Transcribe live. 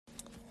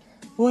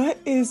What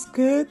is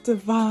good,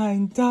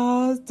 divine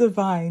dolls,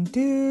 divine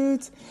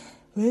dudes?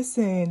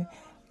 Listen,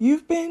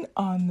 you've been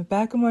on the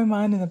back of my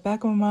mind,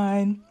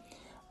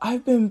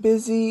 I've been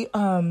busy,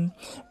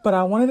 but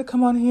I wanted to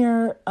come on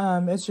here,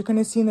 as you're going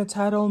to see in the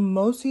title,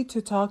 mostly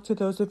to talk to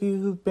those of you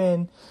who've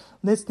been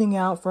listening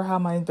out for how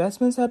my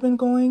investments have been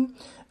going.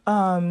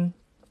 But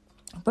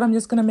I'm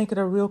just going to make it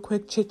a real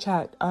quick chit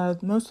chat.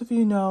 Most of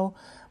you know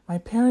my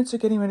parents are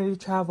getting ready to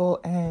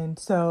travel, and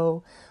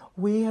so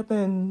we have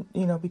been,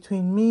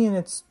 between me and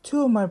it's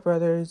two of my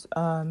brothers,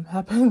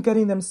 have been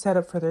getting them set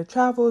up for their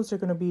travels. They're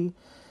going to be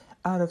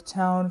out of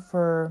town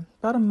for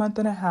about a month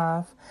and a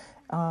half.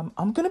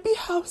 I'm going to be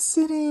house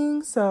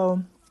sitting,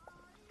 so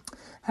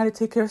had to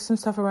take care of some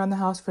stuff around the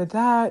house for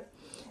that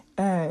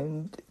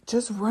and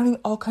just running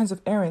all kinds of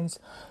errands.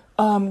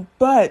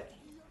 But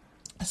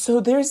so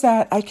there's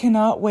that. I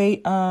cannot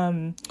wait.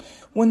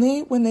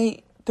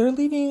 They're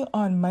leaving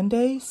on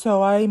Monday,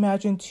 so I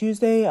imagine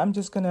Tuesday I'm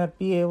just gonna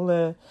be able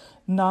to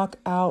knock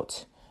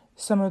out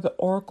some of the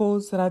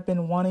oracles that I've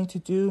been wanting to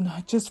do,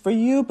 not just for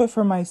you, but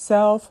for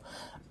myself.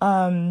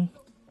 Real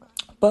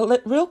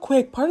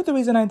quick, part of the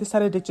reason I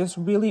decided to just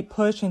really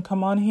push and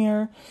come on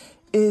here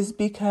is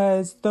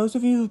because those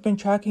of you who've been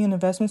tracking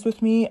investments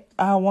with me,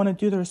 I want to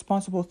do the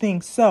responsible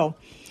thing. So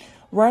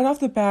right off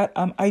the bat,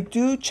 I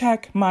do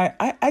check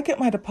I get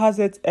my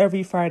deposits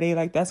every Friday.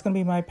 Like that's going to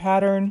be my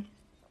pattern.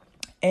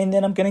 And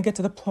then I'm going to get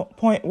to the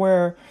point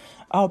where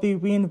I'll be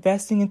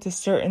reinvesting into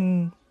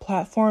certain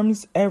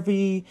platforms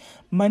every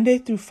Monday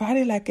through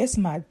Friday. Like it's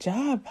my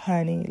job,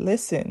 honey.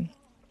 Listen.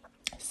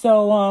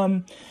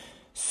 So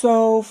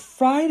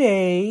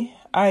Friday,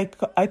 I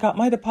got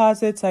my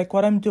deposits, like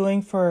what I'm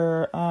doing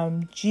for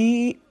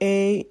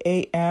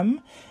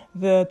GAAM.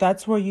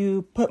 That's where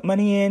you put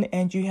money in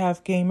and you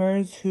have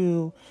gamers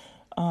who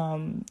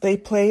they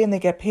play and they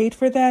get paid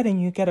for that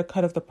and you get a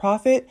cut of the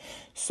profit.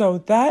 So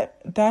that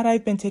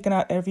I've been taking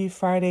out every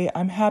Friday.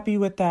 I'm happy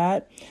with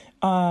that.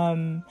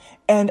 And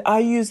I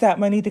use that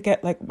money to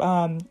get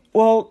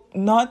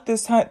not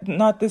this time,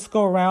 not this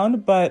go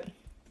around, but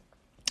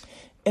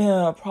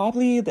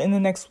probably in the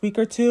next week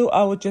or two,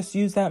 I would just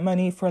use that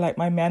money for like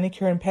my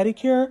manicure and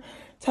pedicure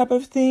type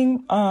of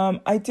thing.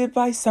 I did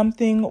buy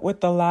something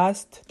with the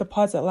last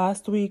deposit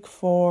last week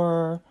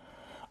for,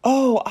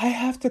 I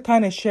have to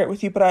kind of share it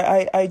with you, but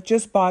I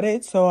just bought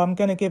it. So I'm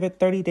going to give it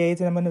 30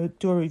 days and I'm going to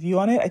do a review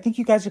on it. I think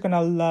you guys are going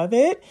to love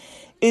it.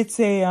 It's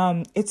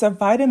a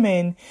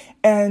vitamin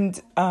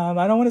and,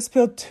 I don't want to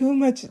spill too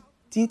much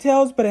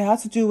details, but it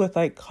has to do with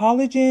like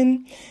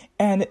collagen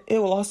and it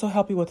will also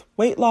help you with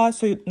weight loss.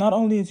 So not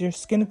only is your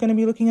skin going to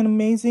be looking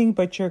amazing,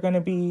 but you're going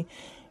to be,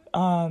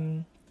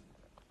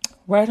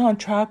 right on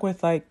track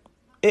with I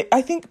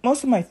think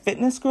most of my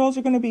fitness girls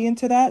are going to be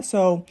into that.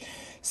 So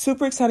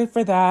super excited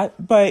for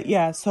that. But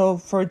yeah, so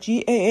for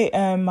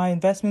GAAM, my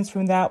investments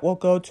from that will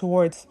go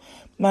towards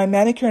my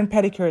manicure and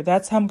pedicure.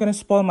 That's how I'm going to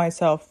spoil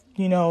myself.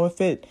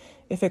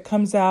 If it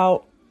comes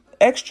out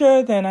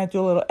extra, then I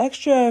do a little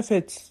extra. If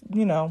it's,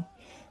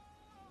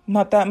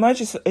 not that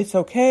much, it's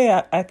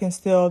okay. I can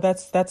still,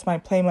 that's my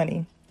play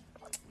money.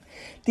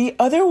 The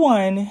other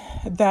one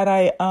that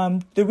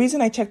the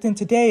reason I checked in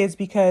today is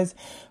because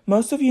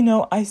most of you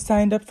know I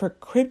signed up for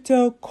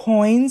Crypto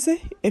Coins.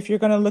 If you're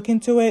going to look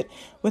into it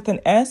with an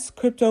S,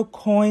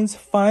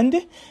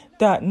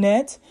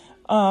 CryptoCoinsFund.net.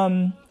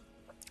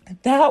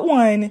 That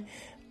one,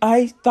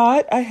 I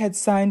thought I had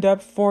signed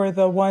up for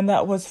the one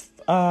that was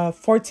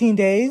 14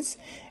 days.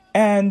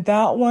 And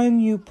that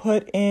one you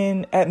put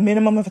in at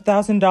minimum of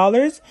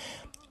 $1,000.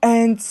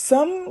 And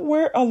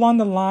somewhere along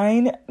the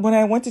line, when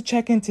I went to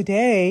check in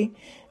today,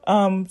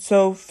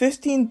 so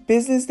 15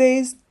 business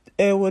days,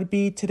 it would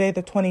be today,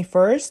 the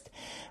 21st.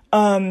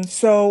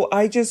 So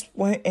I just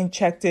went and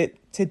checked it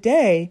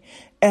today.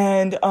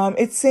 And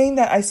it's saying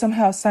that I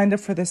somehow signed up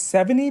for the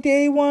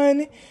 70-day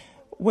one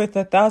with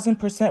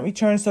 1,000%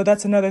 return. So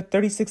that's another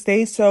 36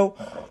 days. So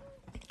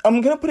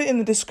I'm going to put it in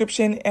the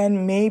description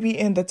and maybe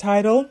in the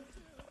title.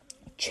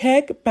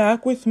 Check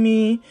back with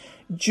me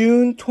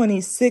June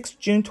 26,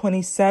 June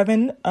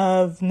 27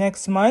 of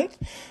next month.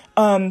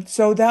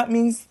 So that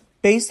means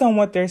based on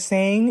what they're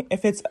saying,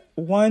 if it's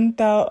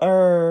 1,000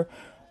 or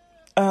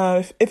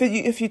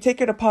if you take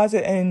your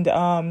deposit and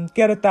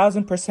get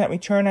 1,000%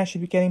 return, I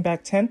should be getting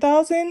back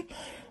 10,000.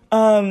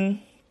 I'm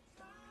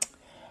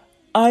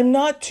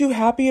not too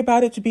happy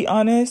about it, to be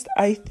honest.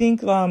 I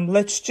think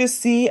let's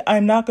just see.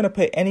 I'm not going to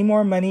put any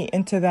more money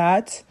into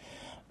that.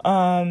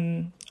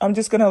 I'm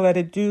just going to let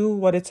it do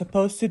what it's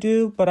supposed to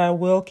do, but I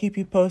will keep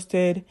you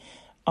posted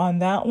on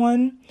that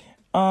one.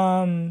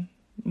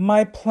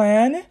 My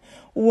plan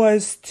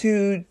was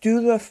to do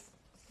the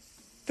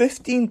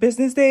 15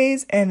 business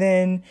days and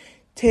then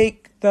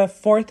take the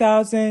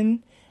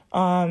 4,000,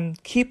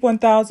 keep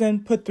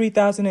 1,000, put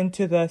 3,000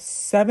 into the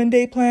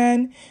 7-day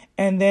plan.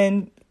 And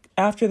then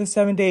after the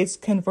 7 days,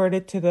 convert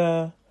it to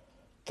the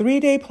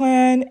 3-day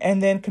plan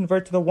and then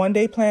convert to the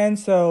 1-day plan.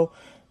 So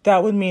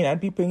that would mean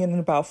I'd be bringing in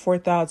about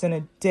 4,000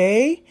 a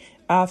day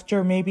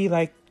after maybe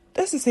let's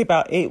just say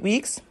about 8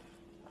 weeks.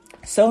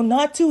 So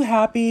not too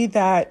happy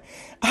that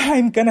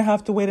I'm going to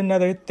have to wait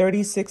another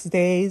 36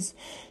 days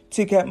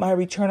to get my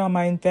return on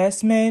my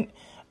investment.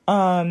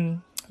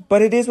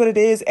 But it is what it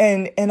is.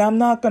 And I'm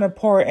not going to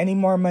pour any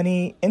more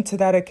money into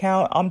that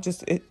account.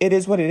 It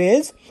is what it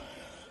is.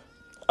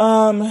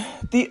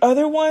 The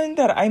other one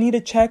that I need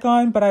to check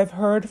on, but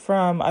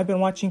I've been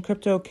watching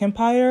Crypto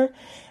Empire.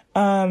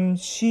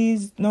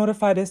 She's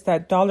notified us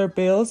that Dollar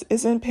Bills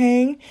isn't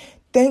paying.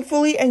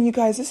 Thankfully, and you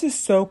guys, this is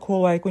so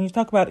cool. Like when you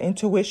talk about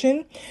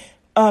intuition,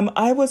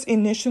 I was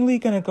initially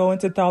going to go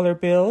into Dollar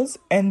Bills,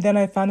 and then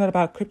I found out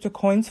about Crypto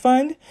Coins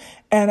Fund,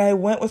 and I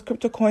went with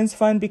Crypto Coins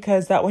Fund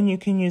because that one you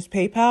can use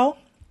PayPal.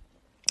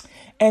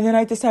 And then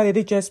I decided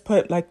to just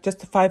put like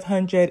just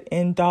 500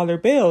 in Dollar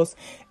Bills.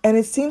 And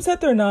it seems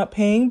that they're not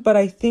paying, but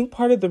I think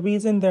part of the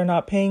reason they're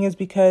not paying is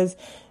because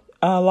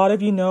a lot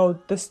of you know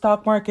the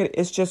stock market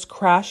is just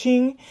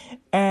crashing.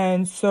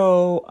 And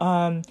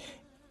so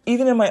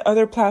even in my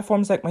other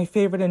platforms, like my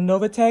favorite in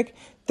Novatech,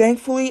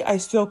 thankfully I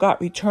still got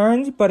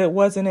returns, but it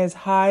wasn't as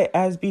high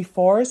as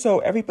before. So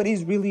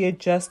everybody's really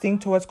adjusting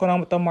to what's going on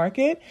with the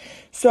market.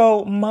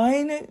 So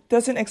mine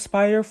doesn't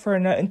expire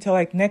until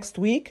like next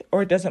week,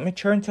 or it doesn't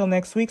mature until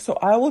next week. So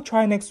I will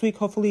try next week.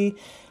 Hopefully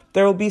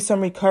there will be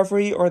some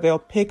recovery, or they'll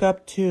pick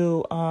up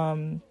to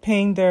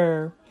paying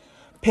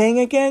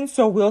again.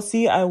 So we'll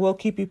see. I will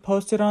keep you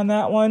posted on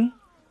that one.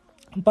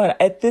 But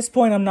at this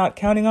point, I'm not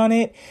counting on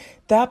it.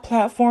 That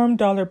platform,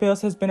 Dollar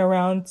Bills, has been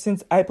around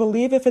since, I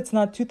believe, if it's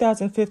not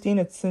 2015,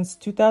 it's since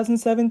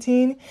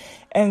 2017.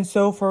 And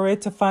so for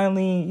it to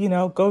finally,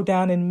 go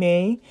down in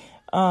May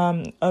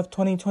of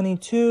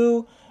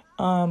 2022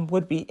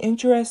 would be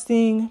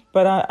interesting.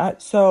 But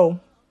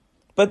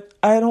but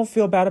I don't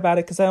feel bad about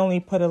it because I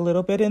only put a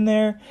little bit in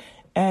there.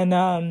 And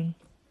I'm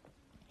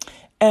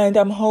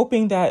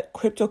hoping that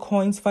Crypto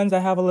Coins Funds, I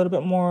have a little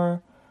bit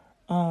more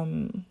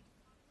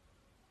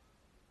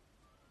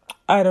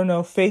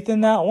faith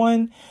in that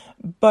one.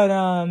 But,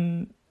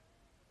 and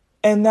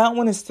that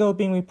one is still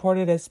being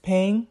reported as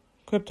paying,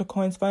 Crypto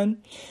Coins Fund.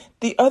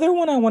 The other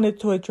one I wanted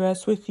to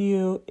address with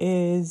you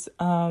is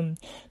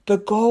the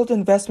gold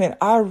investment.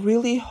 I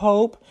really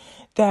hope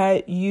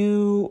that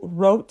you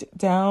wrote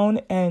down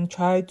and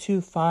tried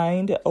to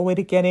find a way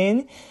to get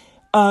in.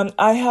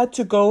 I had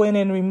to go in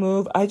and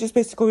I just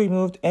basically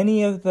removed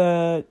any of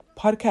the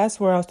podcasts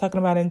where I was talking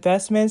about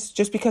investments,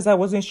 just because I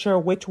wasn't sure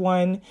which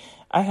one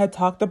I had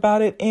talked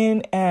about it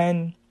in,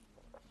 and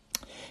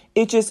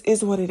it just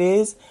is what it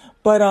is.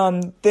 But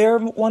they're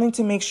wanting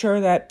to make sure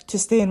that to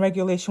stay in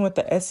regulation with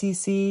the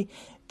SEC,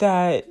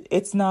 that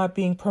it's not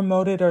being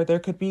promoted, or there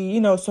could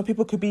be, some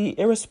people could be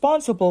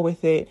irresponsible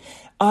with it.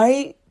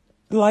 I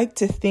like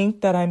to think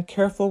that I'm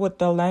careful with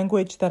the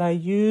language that I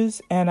use,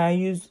 and I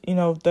use,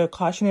 the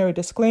cautionary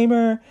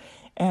disclaimer,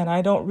 and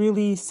I don't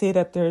really say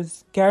that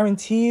there's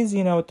guarantees,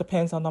 it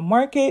depends on the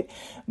market,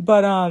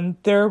 but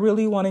they're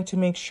really wanting to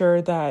make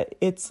sure that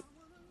it's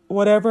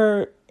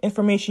whatever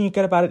information you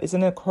get about it is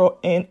in a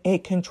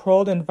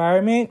controlled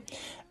environment.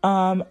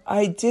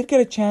 I did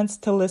get a chance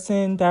to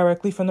listen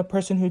directly from the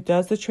person who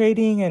does the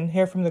trading and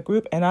hear from the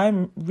group, and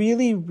I'm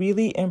really,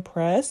 really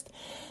impressed.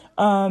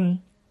 So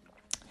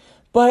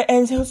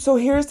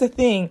here's the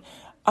thing.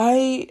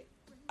 I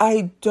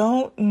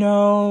don't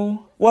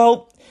know.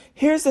 Well,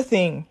 here's the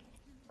thing.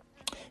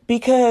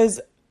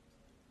 Because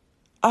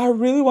I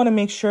really want to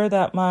make sure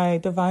that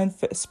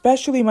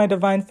especially my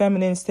divine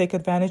feminines, take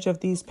advantage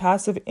of these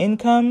passive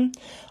income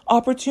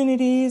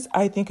opportunities.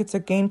 I think it's a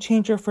game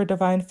changer for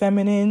divine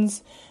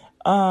feminines.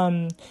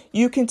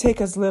 You can take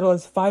as little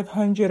as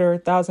 $500 or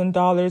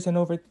 $1,000 in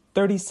over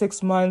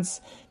 36 months,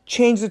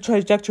 change the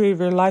trajectory of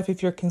your life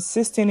if you're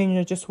consistent and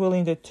you're just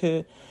willing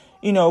to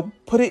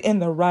put it in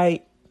the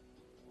right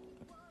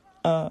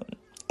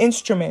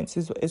instruments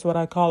is what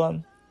I call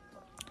them.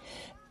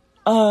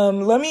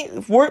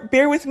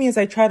 Bear with me as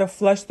I try to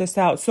flush this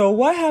out. So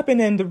what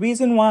happened, and the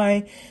reason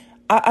why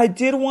I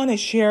did want to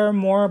share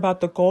more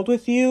about the gold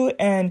with you,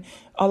 and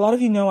a lot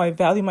of you know I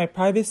value my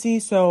privacy,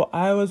 so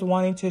I was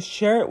wanting to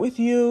share it with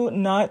you,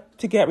 not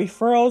to get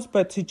referrals,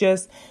 but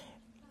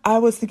I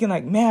was thinking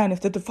like, man,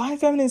 if the divine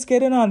feminines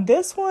get in on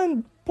this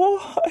one, boy,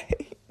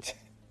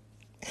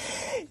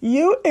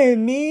 you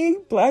and me,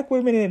 Black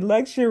women in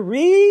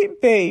luxury,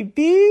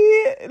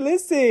 baby.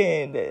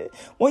 Listen,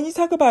 when you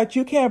talk about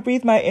You Can't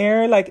Breathe My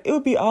Air, like it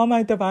would be all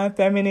my divine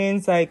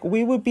feminines. Like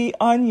we would be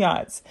on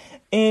yachts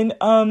in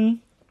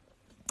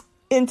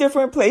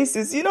different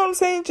places. You know what I'm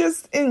saying?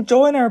 Just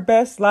enjoying our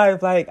best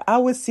life. Like I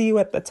would see you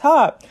at the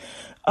top.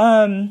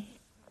 And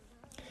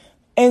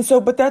so,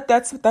 but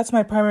that's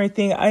my primary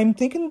thing. I'm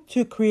thinking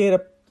to create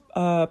a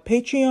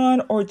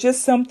Patreon, or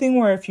just something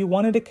where if you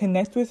wanted to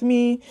connect with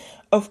me,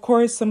 of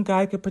course, some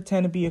guy could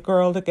pretend to be a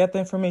girl to get the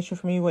information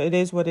from me. What it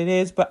is.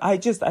 But I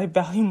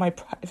value my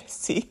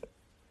privacy.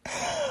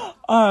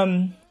 But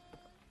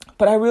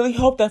I really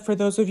hope that for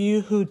those of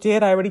you who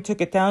did, I already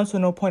took it down, so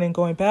no point in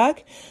going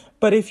back.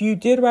 But if you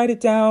did write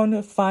it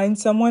down, find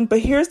someone. But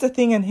here's the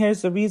thing, and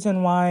here's the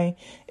reason why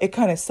it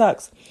kind of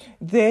sucks.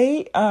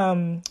 The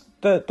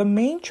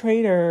main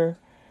trader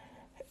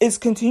is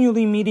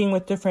continually meeting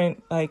with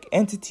different like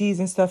entities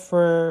and stuff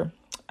for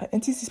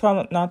entities is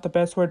probably not the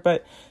best word,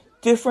 but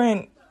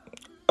different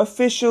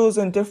officials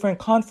and different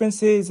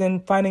conferences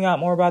and finding out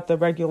more about the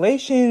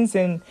regulations,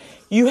 and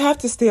you have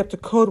to stay up to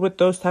code with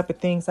those type of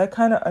things. I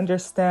kind of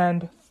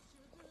understand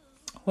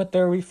what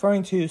they're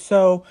referring to.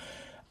 So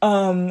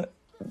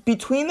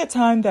between the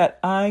time that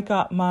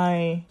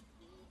I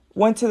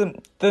went to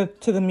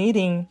the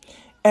meeting,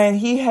 and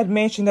he had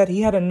mentioned that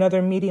he had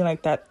another meeting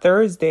like that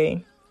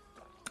Thursday.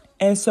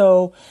 And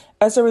so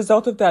as a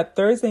result of that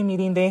Thursday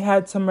meeting, they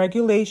had some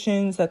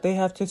regulations that they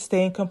have to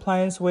stay in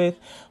compliance with.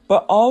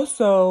 But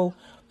also,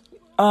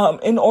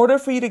 in order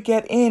for you to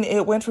get in,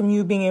 it went from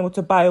you being able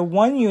to buy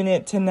one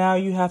unit to now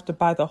you have to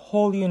buy the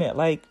whole unit,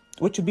 like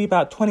which would be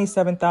about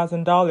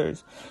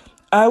 $27,000.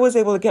 I was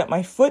able to get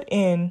my foot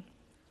in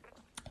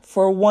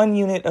for one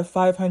unit of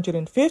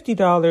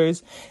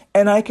 $550,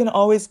 and I can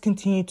always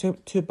continue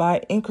to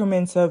buy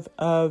increments of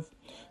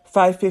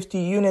 550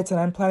 units, and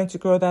I'm planning to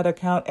grow that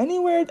account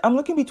anywhere. I'm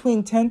looking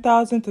between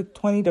 10,000 to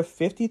 20 to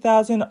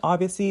 50,000.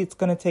 Obviously, it's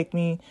going to take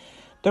me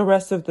the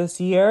rest of this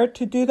year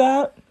to do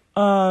that.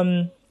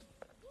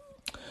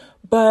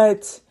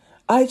 But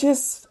I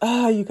just,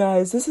 you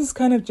guys, this is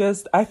kind of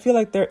just, I feel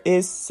like there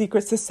is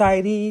secret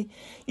society.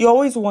 You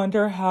always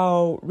wonder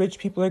how rich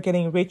people are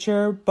getting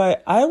richer,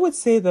 but I would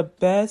say the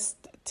best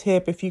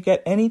tip, if you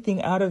get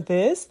anything out of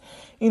this,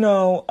 I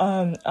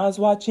was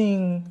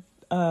watching,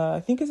 I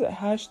think it's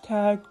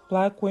hashtag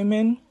Black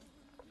Women.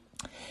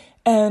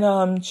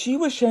 And she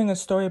was sharing a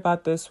story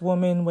about this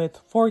woman with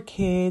 4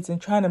 kids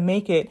and trying to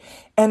make it.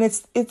 And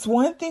it's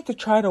one thing to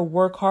try to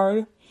work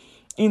hard,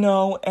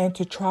 and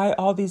to try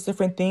all these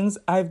different things.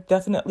 But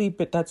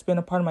that's been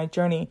a part of my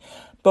journey.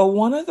 But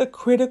one of the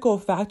critical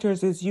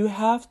factors is you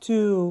have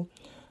to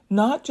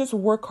not just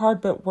work hard,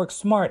 but work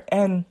smart.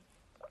 And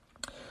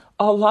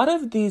a lot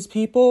of these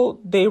people,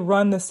 they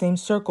run the same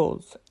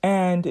circles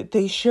and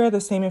they share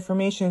the same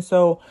information.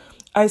 So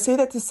I say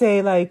that to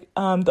say, like,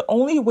 the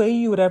only way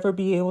you would ever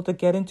be able to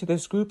get into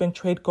this group and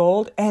trade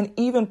gold and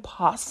even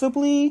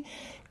possibly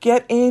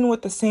get in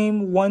with the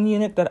same one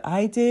unit that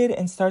I did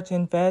and start to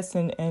invest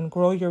and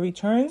grow your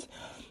returns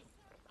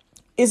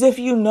is if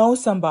you know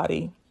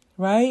somebody,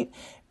 right?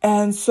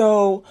 And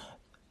so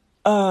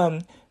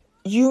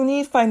you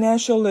need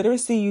financial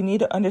literacy. You need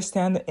to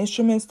understand the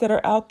instruments that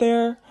are out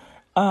there.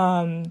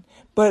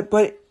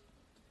 But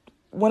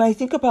when I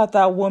think about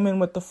that woman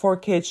with the 4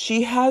 kids,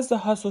 she has the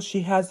hustle,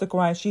 she has the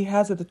grind, she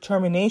has the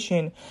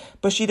determination,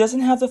 but she doesn't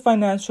have the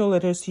financial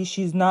literacy.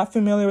 She's not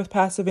familiar with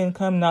passive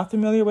income, not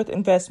familiar with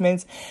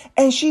investments,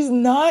 and she's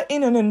not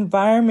in an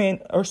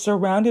environment or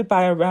surrounded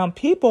by around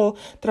people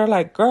that are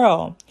like,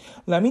 girl,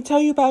 let me tell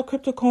you about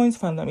Crypto Coins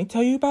Fund. Let me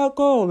tell you about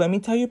gold. Let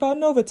me tell you about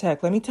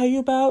Novatech. Let me tell you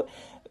about,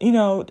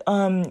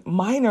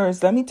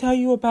 miners. Let me tell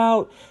you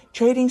about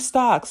trading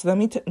stocks.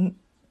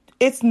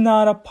 It's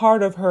not a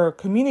part of her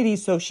community.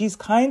 So she's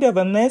kind of,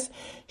 unless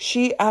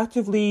she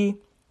actively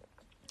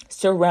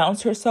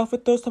surrounds herself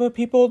with those type of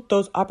people,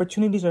 those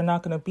opportunities are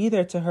not going to be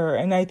there to her.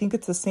 And I think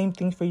it's the same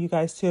thing for you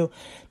guys too.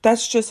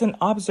 That's just an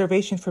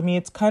observation for me.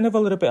 It's kind of a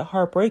little bit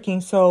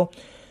heartbreaking. So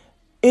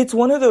it's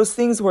one of those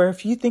things where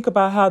if you think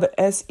about how the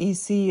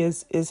SEC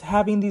is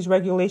having these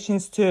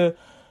regulations to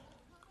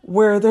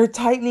where they're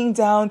tightening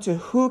down to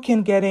who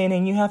can get in,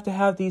 and you have to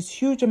have these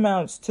huge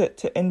amounts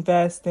to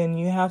invest, and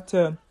you have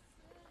to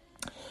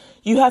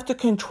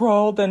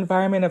control the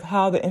environment of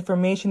how the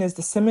information is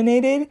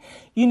disseminated.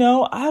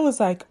 I was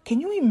like,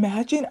 can you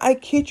imagine? I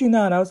kid you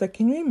not. I was like,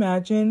 can you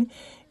imagine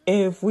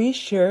if we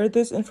shared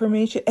this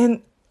information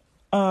and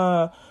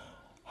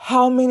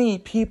how many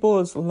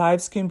people's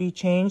lives can be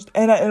changed?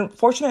 And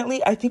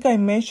unfortunately, I think I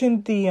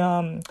mentioned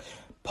the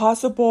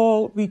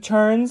possible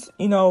returns,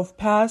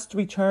 past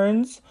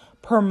returns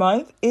per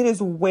month. It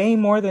is way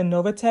more than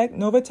Novatech.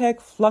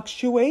 Novatech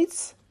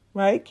fluctuates,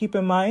 right? Keep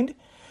in mind.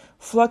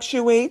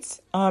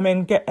 Fluctuates,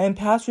 and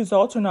past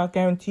results are not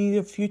guaranteed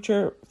of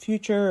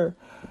future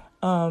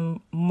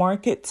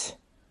market,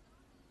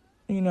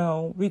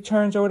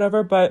 returns or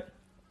whatever. But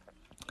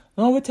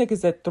Novatech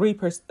is at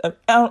 3%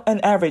 on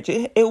average.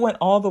 It went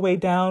all the way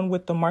down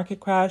with the market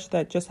crash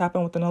that just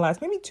happened within the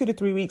last maybe 2 to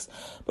 3 weeks.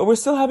 But we're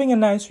still having a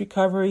nice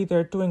recovery.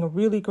 They're doing a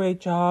really great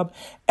job.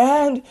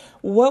 And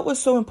what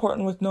was so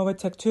important with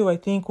Novatech too, I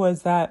think,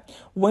 was that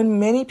when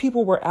many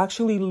people were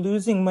actually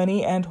losing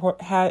money and or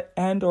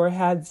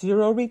had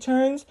zero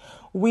returns,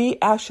 we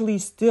actually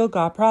still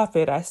got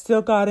profit. I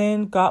still got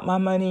in, got my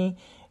money.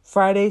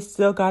 Friday,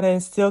 still got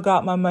in, still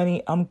got my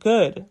money. I'm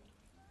good.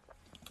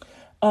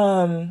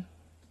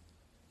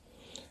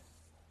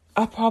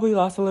 I probably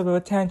lost a little bit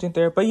of a tangent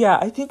there, but yeah,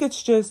 I think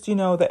it's just,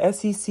 the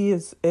SEC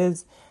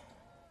is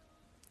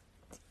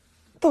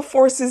the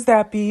forces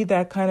that be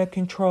that kind of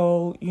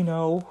control,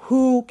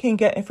 who can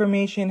get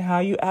information, how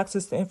you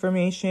access the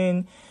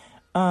information,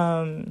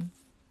 and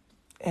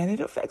it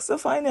affects the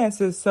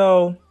finances.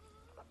 So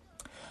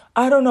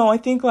I don't know. I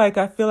think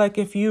I feel like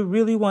if you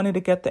really wanted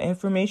to get the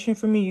information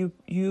from me,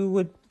 you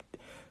would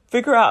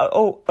figure out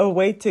a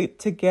way to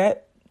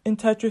get in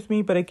touch with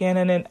me. But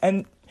again,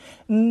 and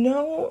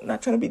No,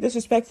 not trying to be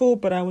disrespectful,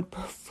 but I would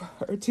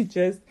prefer to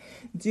just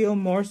deal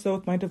more so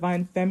with my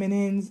divine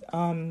feminines.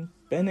 And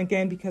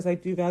again, because I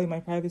do value my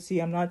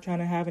privacy, I'm not trying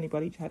to have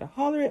anybody try to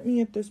holler at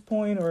me at this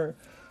point, or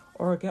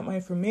get my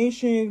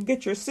information.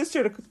 Get your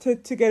sister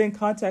to get in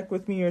contact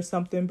with me or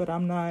something, but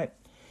I'm not.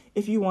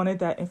 If you wanted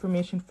that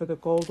information for the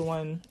gold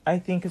one, I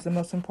think is the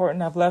most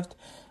important. I've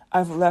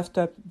left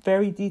a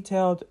very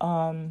detailed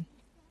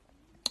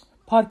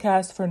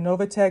podcast for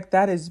Novatech.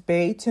 That is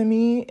Bay to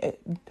me.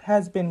 It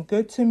has been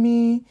good to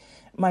me.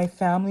 My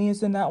family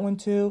is in that one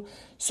too.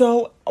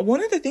 So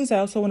one of the things I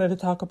also wanted to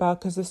talk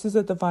about, because this is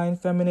a divine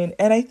feminine,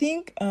 and I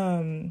think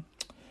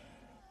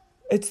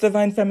it's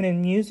divine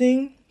feminine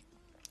musing,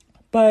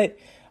 but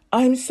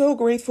I'm so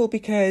grateful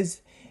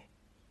because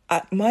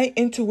my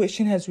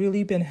intuition has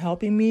really been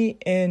helping me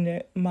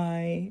in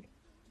my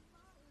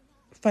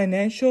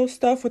financial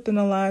stuff within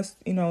the last,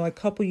 like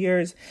couple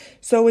years.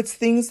 So it's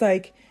things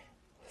like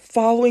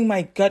following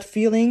my gut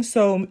feeling.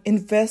 So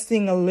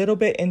investing a little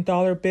bit in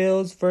dollar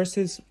bills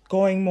versus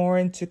going more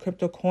into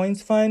crypto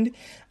coins fund.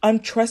 I'm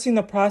trusting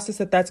the process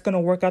that's going to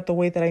work out the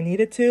way that I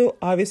need it to.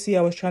 Obviously,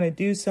 I was trying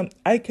to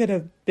I could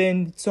have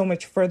been so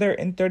much further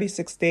in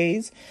 36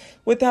 days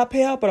with that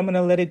payout, but I'm going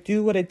to let it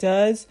do what it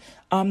does.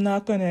 I'm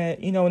not going to,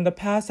 in the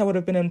past, I would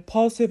have been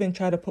impulsive and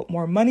try to put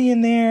more money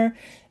in there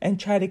and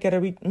try to get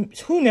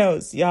who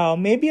knows, y'all,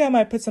 maybe I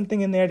might put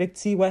something in there to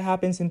see what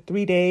happens in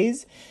 3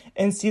 days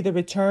and see the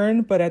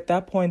return. But at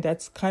that point,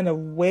 that's kind of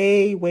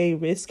way, way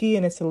risky,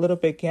 and it's a little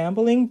bit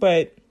gambling,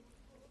 but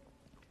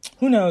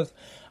who knows?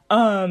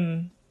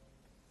 But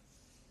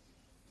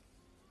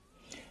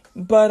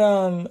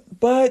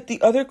the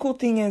other cool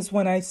thing is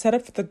when I set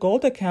up for the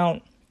gold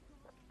account,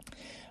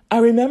 I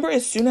remember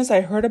as soon as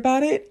I heard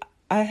about it,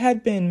 I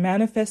had been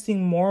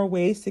manifesting more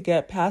ways to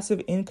get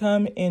passive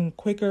income in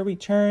quicker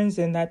returns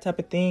and that type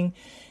of thing.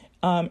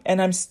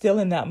 And I'm still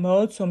in that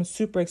mode. So I'm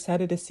super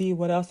excited to see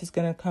what else is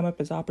going to come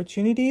up as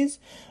opportunities.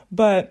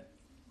 But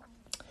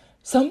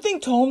something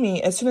told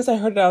me as soon as I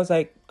heard it, I was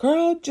like,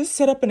 girl, just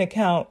set up an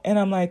account. And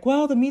I'm like,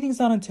 well, the meeting's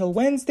not until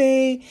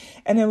Wednesday.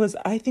 And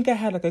I think I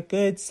had like a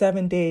good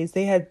 7 days.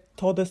 They had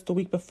told us the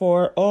week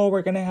before, oh,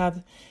 we're going to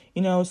have,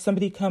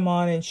 somebody come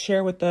on and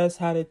share with us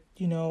how to,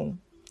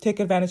 take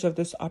advantage of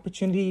this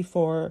opportunity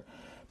for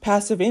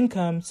passive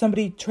income.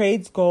 Somebody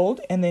trades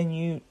gold and then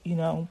you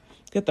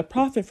get the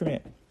profit from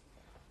it.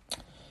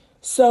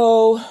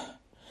 So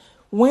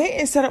went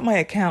and set up my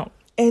account.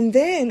 And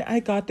then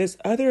I got this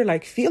other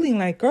feeling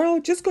like,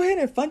 girl, just go ahead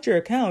and fund your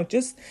account.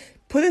 Just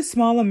put a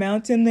small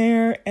amount in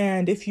there.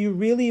 And if you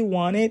really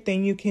want it,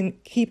 then you can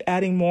keep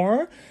adding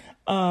more.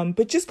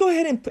 But just go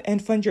ahead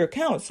and fund your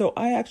account. So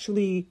I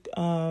actually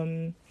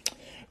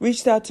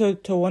reached out to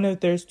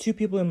there's 2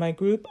 people in my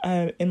group,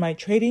 in my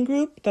trading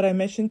group that I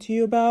mentioned to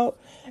you about.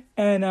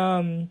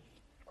 And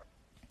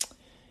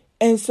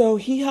so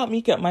he helped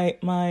me get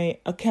my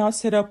account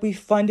set up. We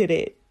funded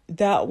it.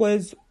 That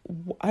was,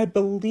 I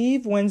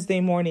believe,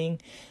 Wednesday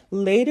morning.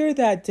 Later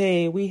that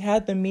day, we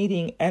had the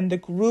meeting and the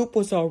group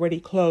was already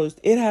closed.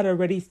 It had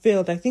already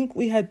filled. I think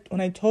when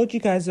I told you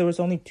guys, there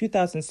was only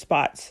 2,000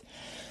 spots.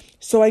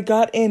 So I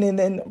got in, and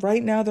then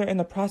right now they're in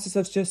the process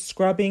of just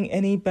scrubbing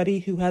anybody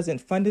who hasn't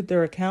funded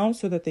their account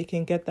so that they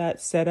can get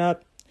that set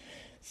up,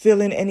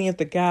 fill in any of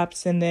the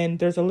gaps. And then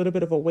there's a little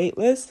bit of a wait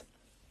list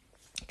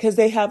because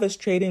they have us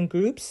trade in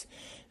groups.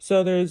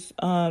 So there's,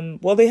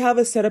 they have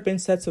us set up in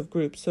sets of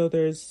groups. So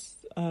there's,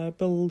 I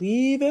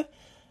believe,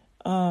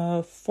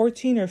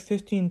 14 or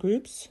 15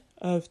 groups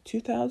of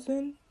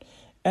 2,000.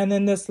 And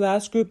then this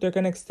last group, they're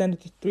going to extend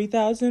it to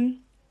 3,000.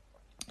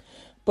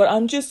 But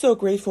I'm just so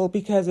grateful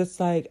because it's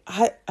like,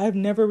 I've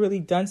never really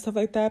done stuff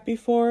like that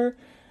before,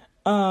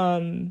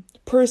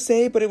 per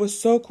se, but it was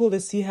so cool to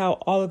see how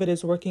all of it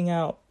is working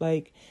out.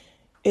 Like,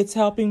 it's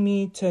helping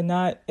me to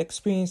not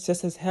experience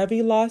just as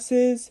heavy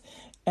losses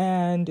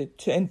and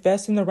to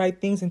invest in the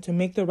right things and to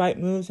make the right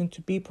moves and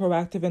to be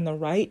proactive in the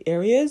right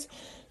areas.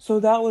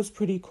 So that was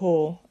pretty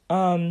cool.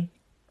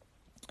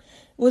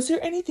 Was there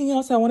anything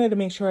else? I wanted to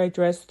make sure I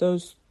addressed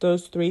those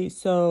 3.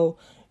 So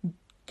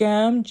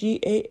GAM,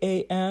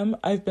 GAAM,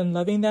 I've been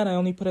loving that. I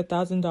only put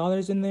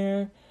 $1,000 in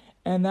there.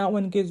 And that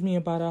one gives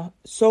me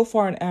so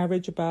far an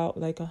average about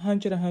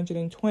 100,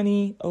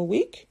 120 a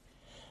week.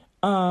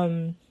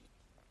 And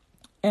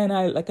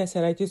like I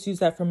said, I just use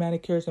that for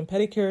manicures and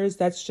pedicures.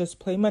 That's just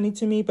play money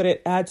to me, but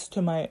it adds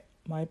to my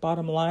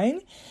bottom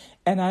line.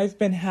 And I've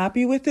been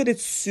happy with it.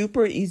 It's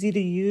super easy to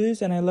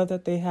use. And I love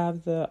that they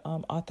have the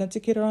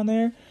authenticator on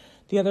there.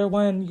 The other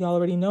one, you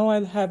already know,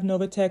 I have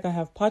Novatech. I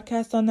have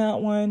podcasts on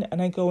that one.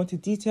 And I go into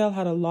detail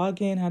how to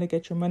log in, how to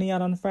get your money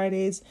out on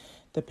Fridays,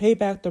 the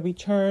payback, the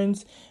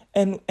returns.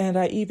 And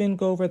I even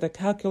go over the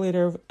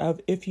calculator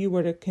of if you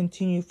were to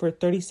continue for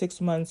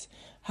 36 months,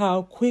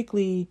 how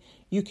quickly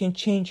you can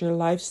change your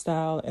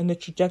lifestyle and the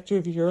trajectory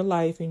of your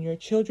life and your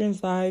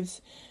children's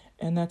lives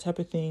and that type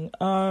of thing.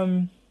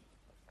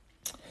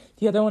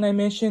 The other one I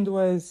mentioned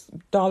was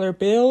dollar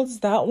bills.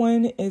 That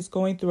one is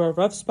going through a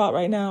rough spot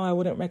right now. I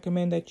wouldn't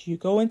recommend that you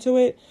go into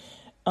it.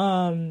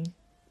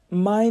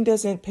 Mine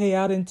doesn't pay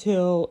out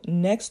until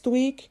next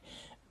week.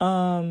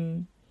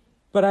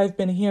 But I've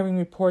been hearing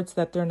reports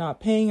that they're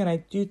not paying, and I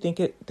do think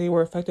they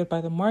were affected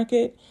by the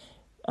market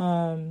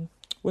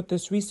with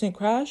this recent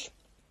crash.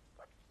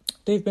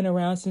 They've been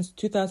around since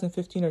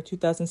 2015 or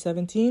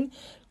 2017.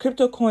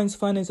 Crypto Coins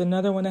Fund is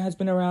another one that has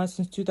been around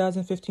since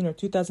 2015 or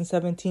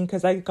 2017,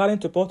 because I got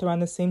into both around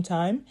the same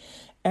time.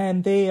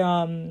 And they,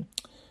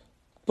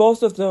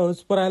 both of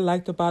those, what I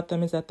liked about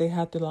them is that they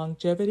had the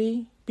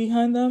longevity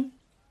behind them.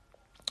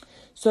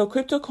 So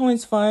Crypto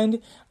Coins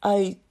Fund,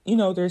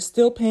 they're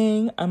still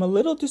paying. I'm a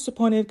little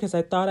disappointed because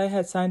I thought I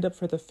had signed up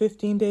for the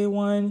 15-day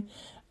one.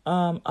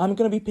 I'm going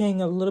to be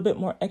paying a little bit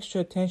more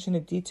extra attention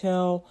to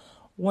detail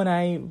when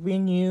I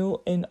renew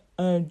in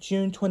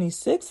June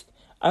 26th.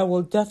 I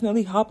will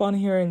definitely hop on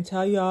here and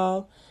tell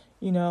y'all,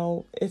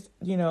 if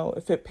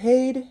it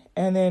paid,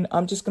 and then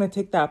I'm just going to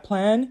take that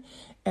plan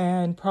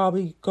and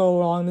probably go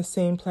along the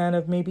same plan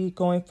of maybe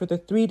going for the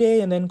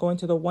 3-day and then going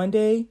to the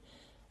 1-day.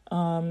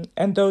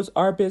 And those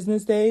are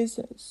business days.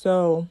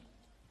 So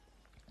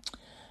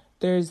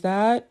there's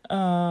that.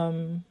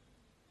 I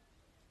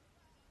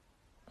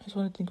just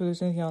want to think if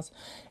there's anything else.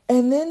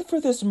 And then for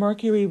this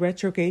Mercury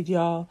retrograde,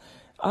 y'all,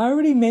 I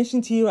already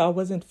mentioned to you I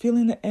wasn't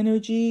feeling the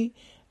energy.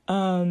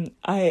 I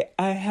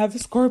have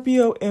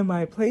Scorpio in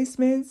my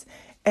placements,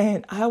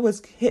 and I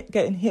was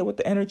getting hit with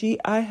the energy.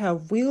 I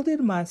have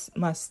wielded my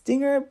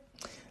stinger.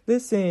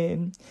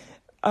 Listen,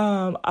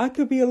 I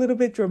could be a little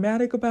bit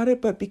dramatic about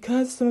it, but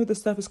because some of the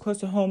stuff is close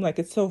to home, like,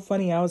 it's so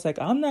funny. I was like,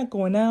 I'm not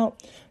going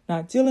out,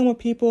 not dealing with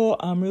people.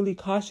 I'm really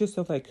cautious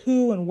of like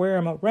who and where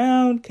I'm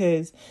around,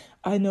 because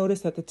I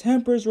noticed that the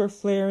tempers were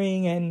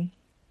flaring and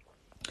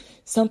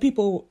some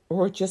people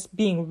were just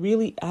being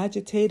really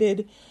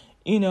agitated,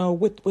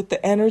 with the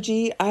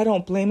energy. I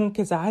don't blame them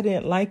because I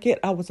didn't like it.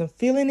 I wasn't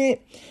feeling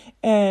it.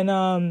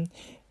 And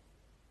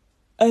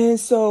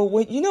so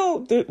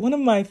one of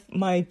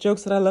my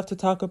jokes that I love to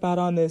talk about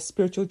on this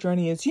spiritual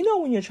journey is,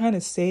 when you're trying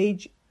to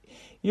sage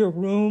your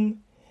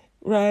room,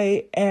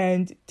 right?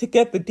 And to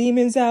get the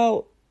demons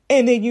out,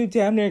 and then you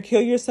damn near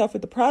kill yourself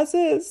in the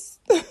process.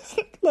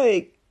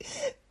 Like,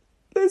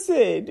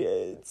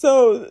 listen,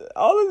 so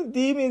all of the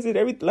demons and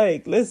everything,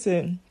 like,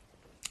 listen,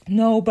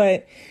 no,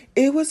 but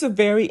it was a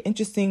very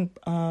interesting,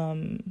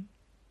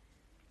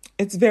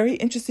 it's very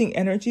interesting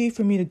energy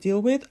for me to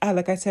deal with.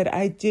 Like I said,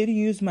 I did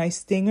use my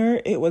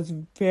stinger. It was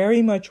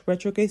very much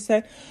retrograde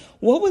set.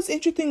 What was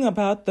interesting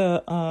about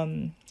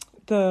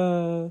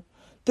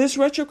this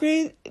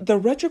retrograde, the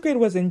retrograde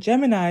was in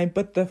Gemini,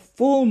 but the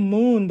full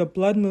moon, the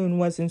blood moon,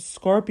 was in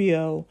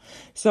Scorpio.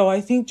 So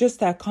I think just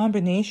that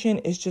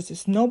combination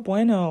it's no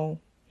bueno.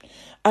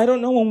 I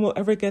don't know when we'll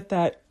ever get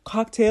that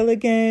cocktail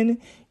again,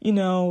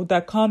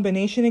 that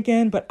combination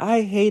again, but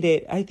I hate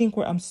it. I think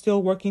I'm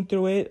still working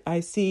through it.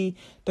 I see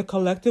the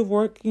collective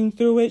working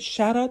through it.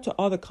 Shout out to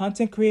all the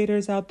content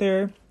creators out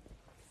there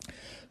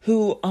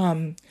who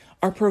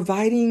are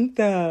providing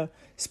the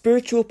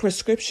spiritual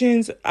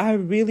prescriptions. I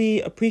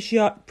really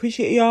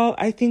appreciate y'all.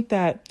 I think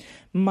that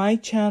my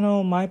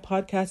channel, my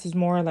podcast is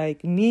more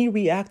like me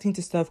reacting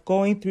to stuff,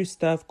 going through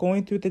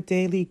the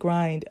daily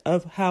grind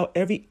of how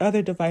every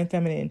other divine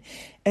feminine.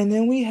 And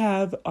then we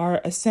have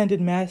our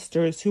ascended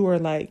masters who are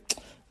like,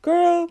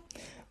 girl,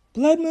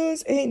 blood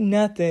moons ain't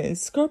nothing.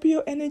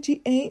 Scorpio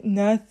energy ain't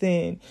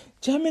nothing.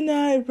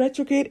 Gemini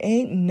retrograde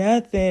ain't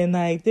nothing.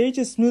 Like, they're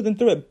just smoothing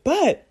through it.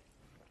 But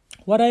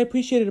what I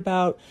appreciated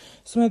about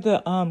some of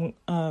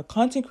the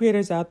content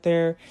creators out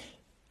there,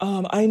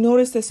 I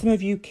noticed that some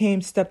of you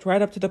stepped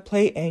right up to the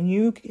plate, and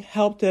you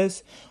helped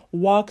us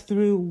walk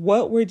through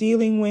what we're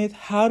dealing with,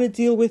 how to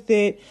deal with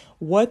it,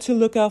 what to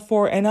look out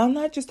for. And I'm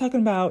not just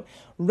talking about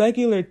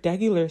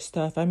regular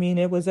stuff. I mean,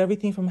 it was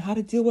everything from how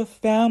to deal with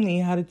family,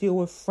 how to deal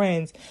with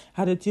friends,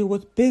 how to deal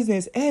with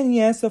business, and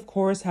yes, of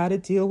course, how to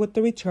deal with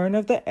the return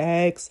of the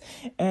ex,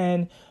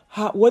 and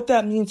what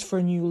that means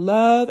for new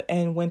love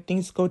and when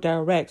things go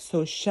direct.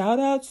 So shout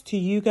outs to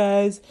you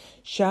guys.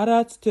 Shout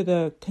outs to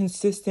the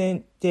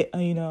consistent,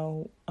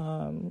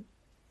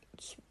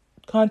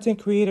 content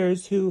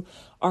creators who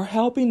are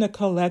helping the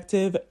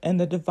collective and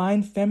the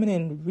divine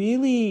feminine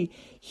really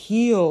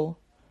heal,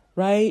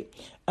 right?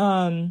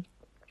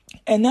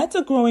 And that's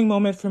a growing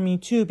moment for me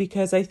too,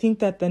 because I think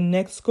that the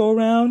next go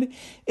around,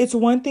 it's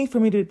one thing for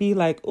me to be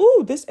like,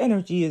 ooh, this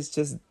energy is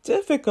just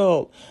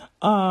difficult,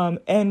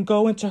 and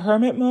go into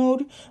hermit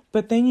mode.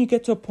 But then you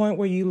get to a point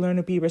where you learn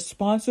to be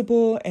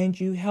responsible and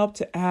you help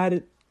to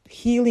add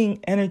healing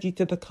energy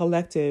to the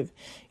collective,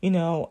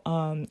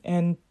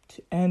 and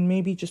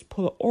maybe just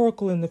pull an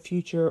oracle in the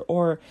future,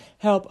 or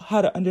help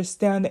how to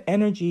understand the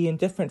energy in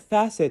different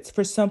facets.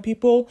 For some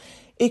people,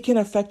 it can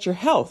affect your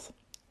health,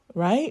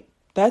 right?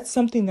 That's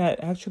something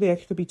that actually I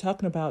could be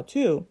talking about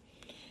too.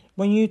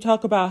 When you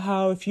talk about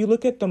how if you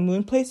look at the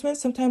moon placement,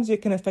 sometimes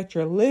it can affect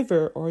your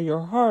liver or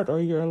your heart or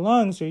your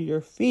lungs or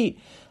your feet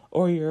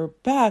or your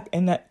back.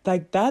 And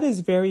that is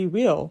very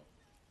real.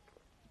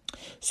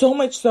 So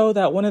much so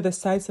that one of the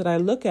sites that I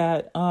look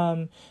at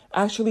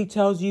actually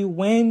tells you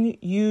when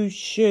you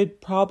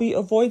should probably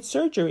avoid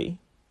surgery.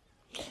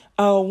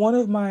 One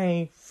of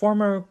my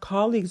former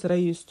colleagues that I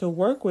used to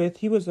work with,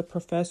 he was a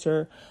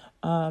professor,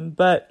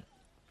 but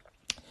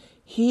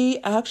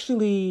he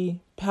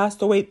actually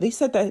passed away. They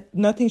said that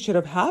nothing should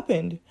have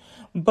happened,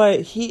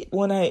 but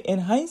in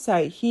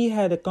hindsight, he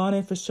had gone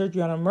in for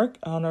surgery on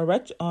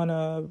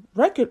a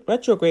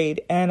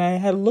retrograde, and I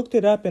had looked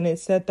it up, and it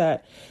said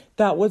that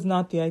that was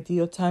not the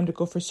ideal time to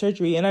go for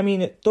surgery. And I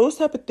mean, those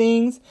type of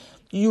things,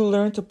 you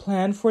learn to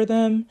plan for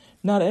them.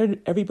 Not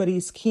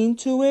everybody's keen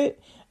to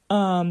it,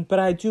 but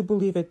I do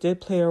believe it did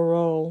play a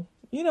role.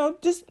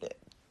 Just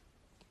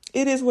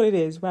it is what it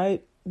is,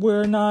 right?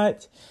 We're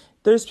not.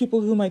 There's people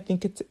who might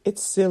think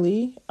it's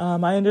silly.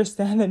 I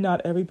understand that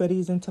not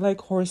everybody's into like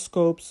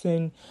horoscopes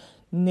and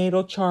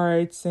natal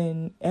charts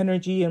and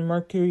energy and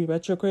Mercury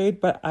retrograde,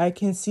 but I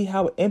can see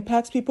how it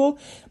impacts people.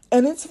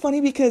 And it's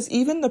funny because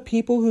even the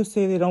people who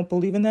say they don't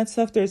believe in that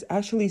stuff, there's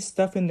actually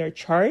stuff in their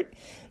chart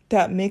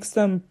that makes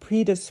them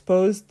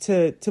predisposed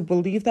to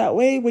believe that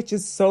way, which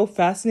is so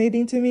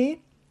fascinating to me.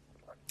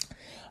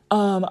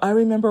 I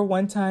remember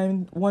one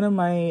time, one of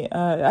my,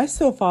 I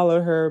still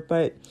follow her,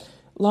 but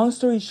long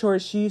story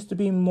short, she used to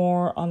be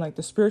more on like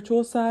the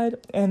spiritual side,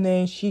 and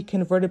then she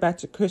converted back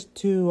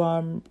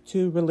to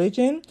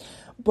religion.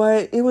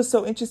 But it was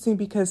so interesting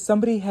because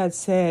somebody had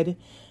said,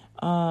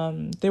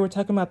 they were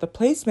talking about the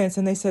placements,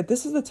 and they said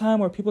this is the time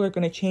where people are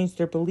going to change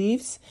their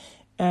beliefs,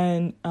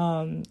 and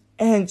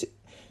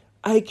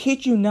I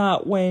kid you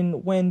not,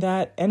 when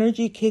that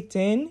energy kicked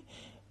in,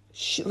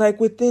 like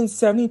within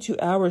 72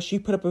 hours, she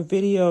put up a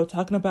video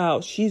talking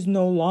about she's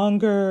no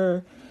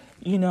longer,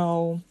 you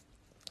know,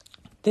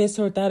 this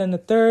or that and the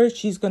third.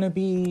 She's going to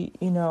be,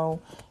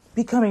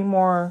 becoming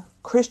more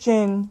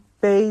Christian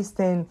based,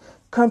 and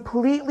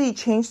completely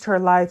changed her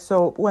life.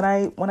 So when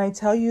I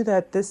tell you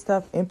that this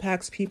stuff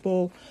impacts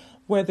people,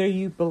 whether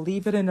you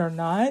believe it in or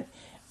not,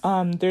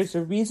 there's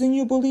a reason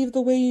you believe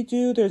the way you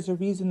do. There's a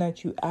reason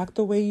that you act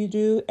the way you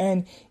do.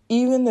 And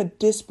even the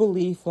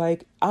disbelief,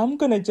 like, I'm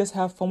going to just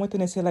have fun with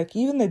it and say, like,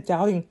 even the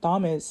doubting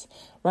Thomas,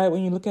 right?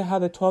 When you look at how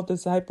the 12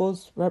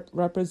 disciples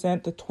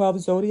represent the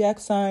 12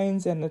 zodiac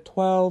signs and the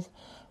 12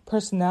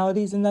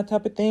 personalities and that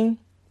type of thing.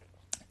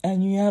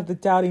 And you have the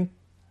doubting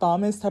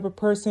Thomas type of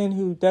person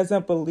who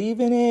doesn't believe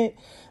in it,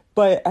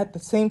 but at the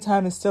same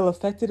time is still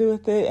affected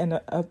with it and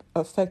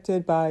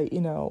affected by,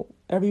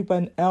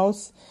 everyone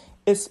else.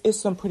 It's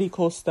some pretty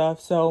cool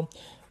stuff. So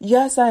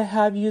yes, I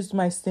have used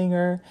my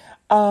stinger.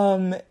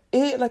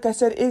 Like I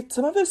said,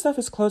 some of this stuff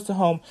is close to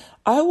home.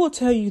 I will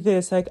tell you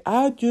this, like,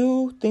 I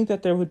do think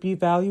that there would be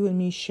value in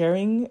me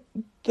sharing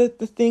the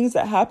things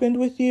that happened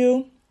with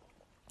you.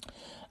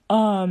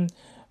 And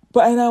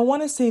I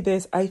want to say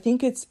this, I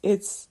think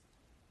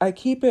I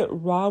keep it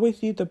raw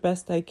with you the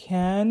best I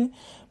can,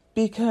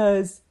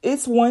 because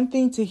it's one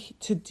thing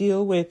to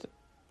deal with,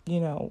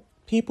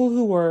 people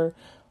who are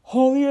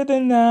holier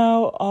than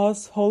thou,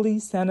 us holy,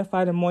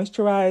 sanctified, and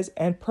moisturized,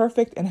 and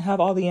perfect, and have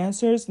all the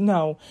answers.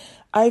 No,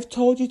 I've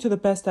told you to the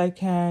best I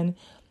can.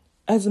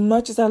 As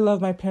much as I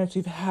love my parents,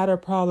 we've had our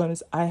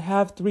problems. I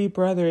have 3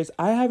 brothers.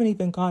 I haven't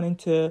even gone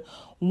into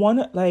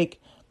one,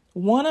 like,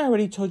 one I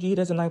already told you he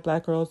doesn't like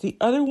black girls. The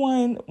other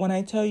one, when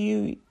I tell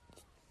you,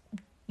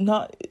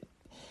 not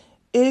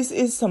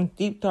is some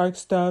deep, dark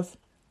stuff,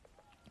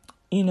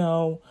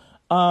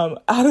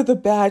 out of the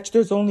batch,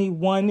 there's only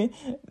one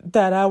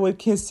that I would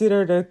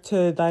consider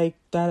to like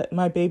that,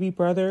 my baby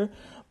brother,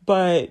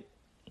 but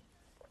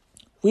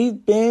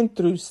we've been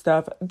through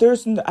stuff.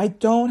 I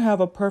don't have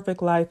a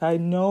perfect life. I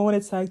know what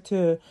it's like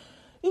to,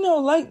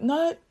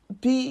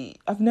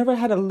 I've never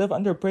had to live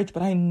under a bridge,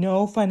 but I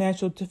know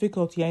financial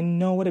difficulty. I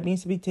know what it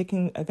means to be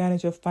taken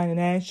advantage of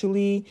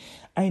financially.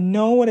 I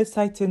know what it's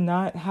like to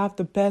not have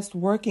the best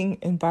working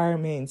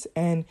environments,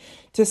 and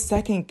to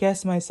second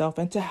guess myself,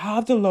 and to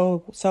have the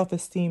low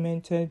self-esteem,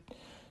 and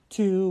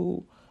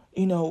to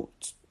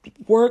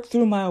work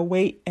through my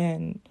weight,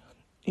 and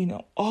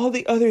all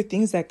the other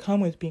things that come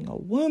with being a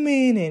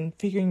woman and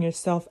figuring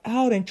yourself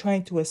out and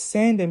trying to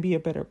ascend and be a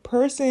better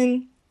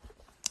person,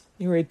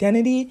 your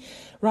identity,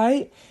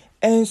 right?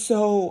 And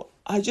so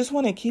I just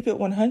want to keep it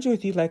 100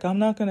 with you. Like, I'm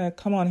not going to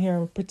come on here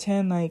and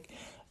pretend like,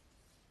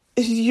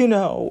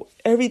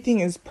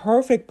 everything is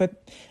perfect,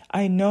 but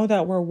I know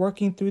that we're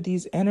working through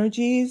these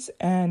energies,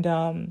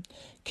 and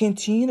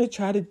continue to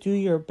try to do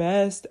your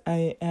best.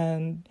 I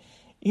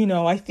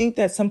think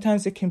that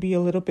sometimes it can be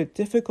a little bit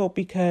difficult,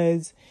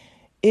 because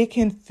it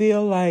can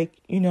feel like,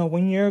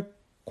 when you're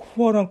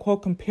quote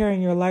unquote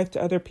comparing your life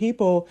to other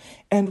people,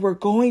 and we're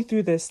going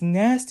through this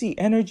nasty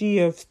energy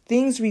of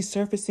things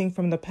resurfacing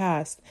from the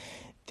past,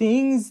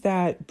 things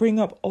that bring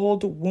up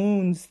old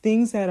wounds,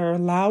 things that are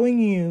allowing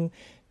you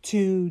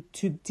to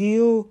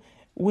deal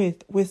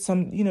with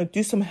some,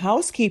 do some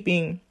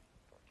housekeeping,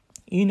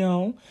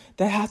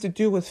 that have to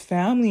do with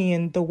family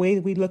and the way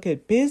we look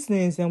at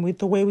business and with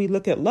the way we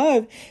look at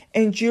love.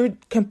 And you're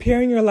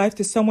comparing your life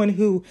to someone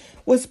who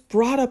was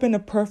brought up in a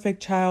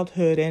perfect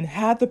childhood and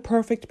had the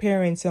perfect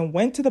parents and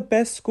went to the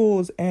best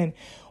schools and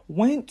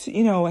made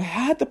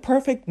the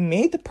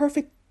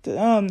perfect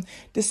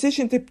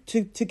decision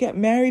to get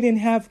married and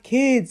have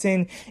kids,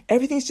 and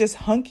everything's just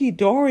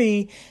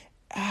hunky-dory,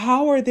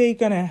 how are they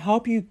going to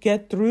help you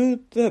get through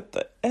the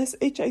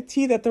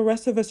SHIT that the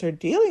rest of us are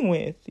dealing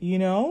with, you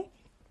know?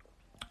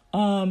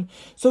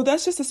 So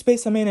that's just the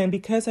space I'm in. And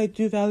because I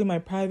do value my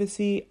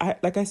privacy,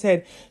 like I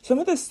said, some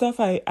of the stuff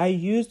I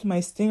used my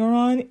stinger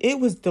on, it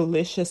was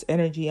delicious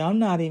energy. I'm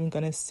not even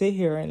going to sit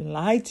here and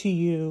lie to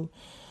you.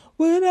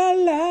 Would I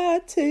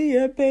lie to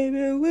you,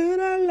 baby? Would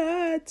I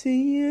lie to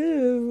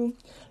you?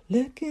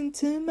 Look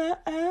into my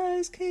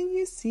eyes, can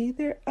you see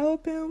they're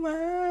open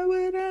wide?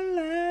 Would I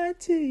lie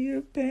to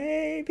you,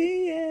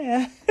 baby?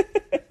 Yeah.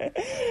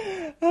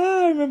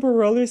 Oh, I remember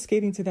roller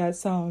skating to that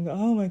song.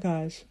 Oh my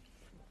gosh.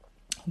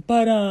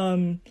 But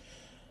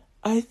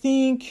I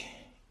think,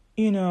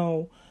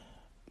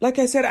 like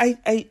I said,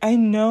 I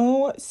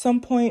know some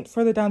point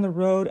further down the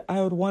road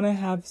I would want to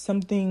have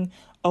something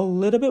a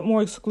little bit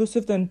more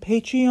exclusive than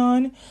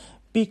Patreon,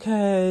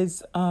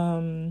 because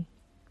I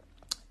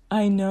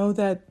know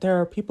that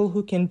there are people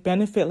who can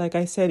benefit, like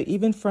I said,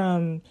 even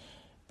from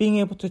being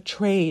able to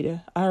trade.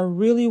 I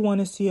really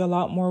want to see a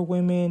lot more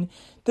women.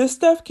 This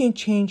stuff can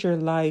change your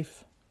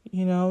life.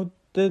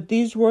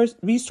 These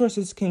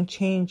resources can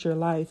change your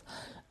life.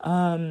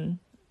 And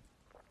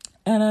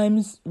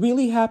I'm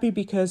really happy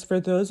because for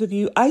those of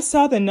you, I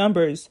saw the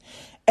numbers,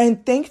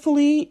 and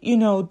thankfully,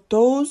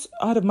 those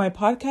out of my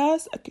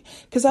podcast,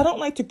 because I don't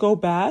like to go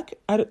back.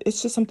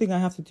 It's just something I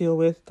have to deal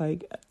with.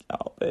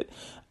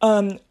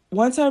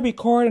 Once I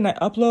record and I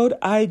upload,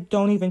 I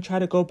don't even try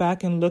to go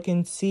back and look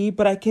and see,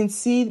 but I can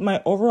see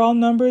my overall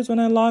numbers when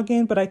I log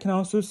in, but I can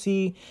also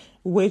see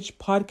which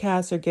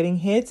podcasts are getting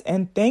hits.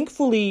 And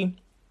thankfully,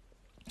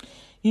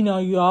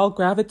 you all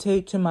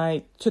gravitate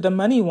to the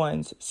money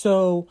ones.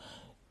 So,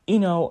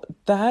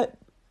 that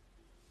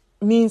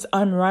means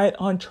I'm right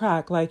on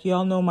track. Like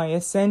y'all know, my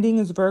ascending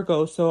is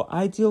Virgo. So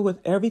I deal with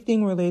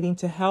everything relating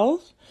to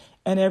health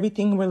and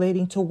everything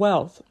relating to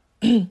wealth.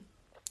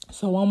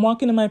 So I'm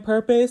walking in my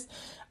purpose.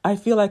 I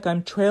feel like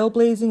I'm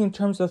trailblazing in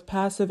terms of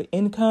passive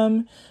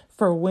income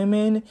for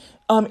women,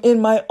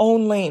 in my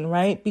own lane,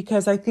 right?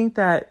 Because I think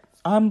that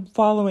I'm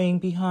following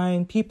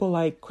behind people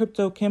like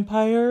Crypto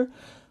Kimpire,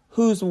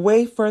 who's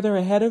way further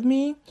ahead of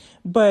me.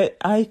 But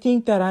I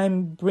think that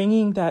I'm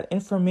bringing that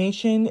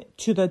information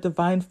to the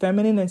divine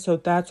feminine. And so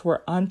that's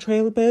where I'm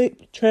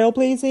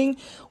trailblazing.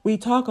 We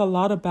talk a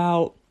lot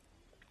about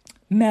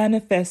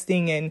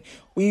manifesting and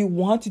we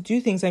want to do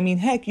things. I mean,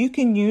 heck, you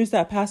can use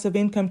that passive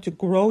income to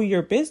grow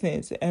your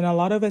business. And a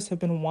lot of us have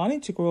been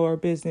wanting to grow our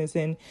business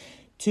and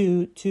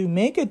to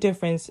make a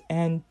difference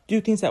and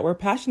do things that we're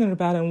passionate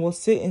about. And we'll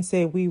sit and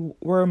say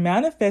we're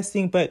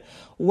manifesting, but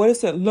what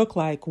does it look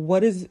like?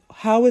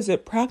 How is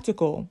it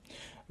practical?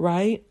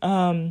 Right?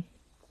 One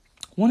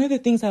of the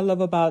things I love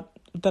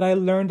that I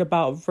learned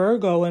about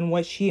Virgo and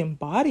what she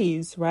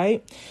embodies,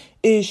 right,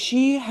 is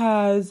she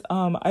has,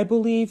 I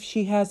believe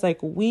she has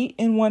like wheat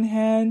in one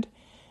hand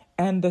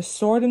and the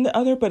sword in the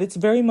other, but it's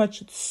very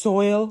much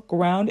soil,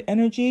 ground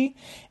energy.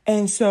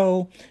 And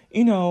so,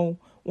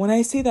 when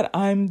I say that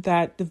I'm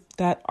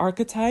that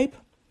archetype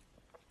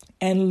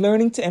and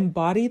learning to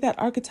embody that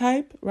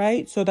archetype,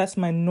 right? So that's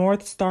my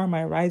North Star,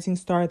 my rising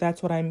star.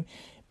 That's what I'm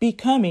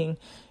becoming.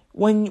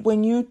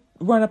 When you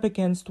run up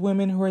against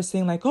women who are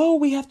saying like, oh,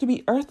 we have to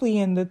be earthly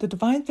and the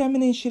divine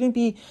feminine shouldn't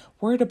be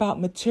worried about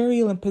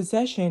material and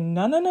possession.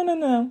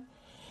 No.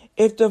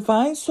 If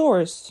divine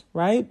source,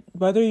 right,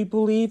 whether you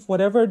believe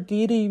whatever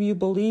deity you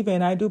believe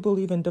in, I do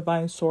believe in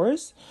divine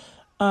source.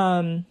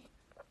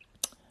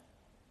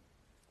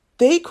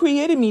 They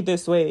created me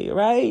this way,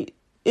 right?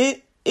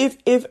 If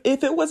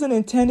it wasn't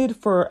intended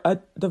for a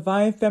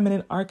divine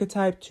feminine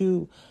archetype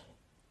to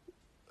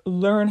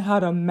learn how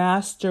to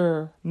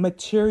master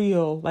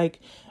material,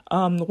 like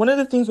one of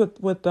the things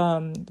with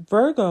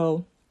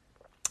Virgo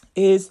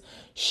is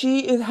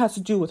it has to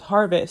do with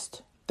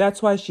harvest.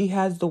 That's why she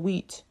has the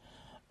wheat.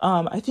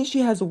 I think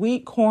she has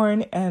wheat,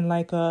 corn, and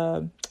like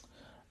a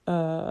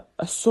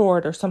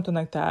sword or something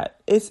like that.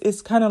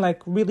 It's kind of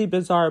like really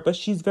bizarre, but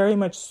she's very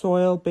much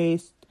soil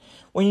based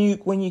when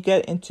you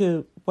get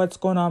into what's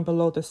going on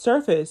below the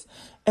surface.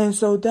 And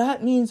so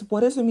that means,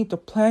 what does it mean to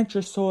plant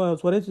your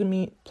soils? What does it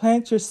mean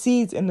plant your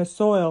seeds in the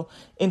soil,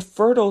 in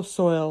fertile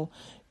soil,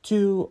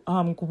 to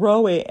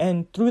grow it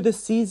and through the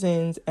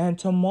seasons and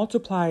to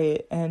multiply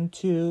it and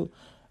to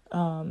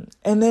and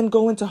then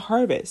go into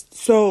harvest.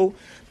 So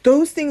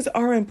those things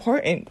are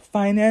important.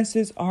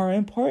 Finances are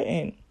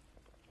important.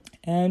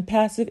 And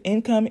passive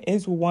income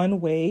is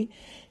one way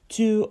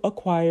to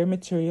acquire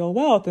material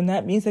wealth. And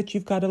that means that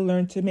you've got to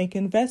learn to make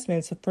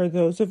investments. For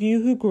those of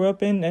you who grew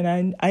up in,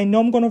 and I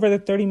know I'm going over the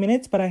 30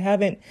 minutes, but I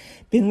haven't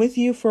been with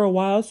you for a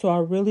while. So I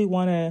really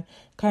want to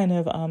kind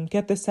of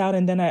get this out.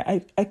 And then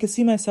I could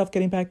see myself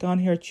getting back on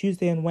here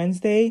Tuesday and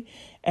Wednesday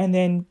and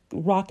then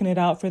rocking it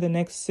out for the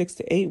next 6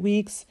 to 8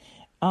 weeks.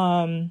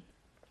 But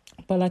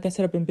like I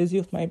said, I've been busy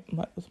with my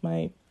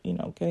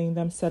getting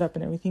them set up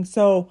and everything.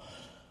 So,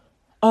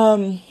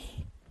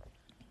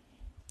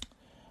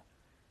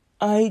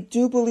 I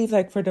do believe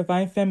like for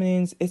divine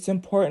feminines, it's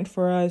important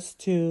for us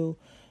to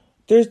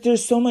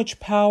there's so much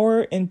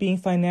power in being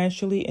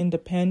financially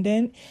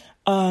independent.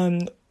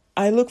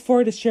 I look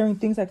forward to sharing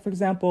things like, for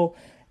example,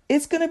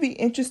 it's going to be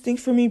interesting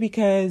for me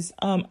because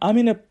I'm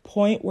in a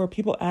point where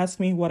people ask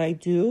me what I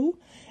do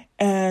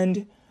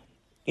and,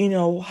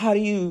 how do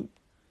you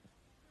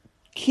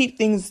keep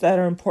things that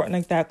are important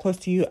like that close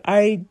to you.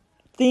 I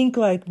think,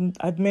 like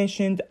I've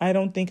mentioned, I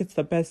don't think it's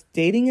the best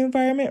dating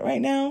environment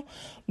right now.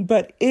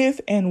 But if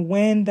and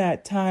when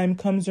that time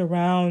comes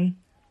around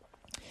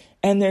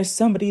and there's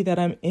somebody that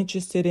I'm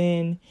interested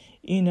in,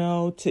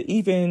 to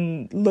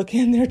even look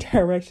in their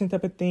direction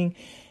type of thing,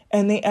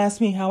 and they ask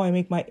me how I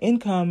make my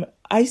income,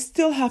 I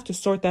still have to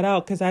sort that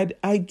out because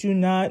I do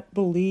not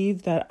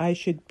believe that I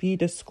should be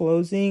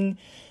disclosing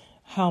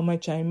how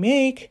much I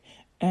make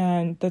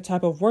and the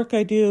type of work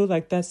I do.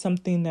 Like that's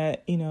something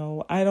that,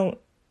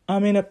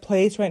 I'm in a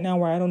place right now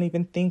where I don't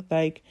even think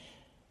like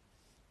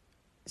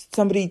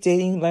somebody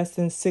dating less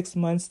than 6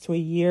 months to a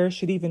year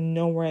should even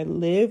know where I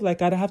live.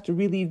 Like I'd have to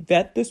really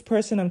vet this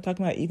person. I'm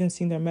talking about even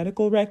seeing their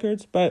medical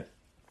records, but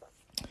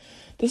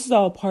this is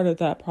all part of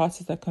that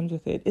process that comes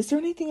with it. Is there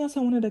anything else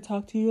I wanted to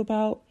talk to you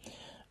about?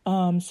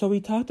 So we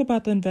talked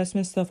about the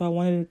investment stuff. I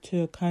wanted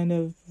to kind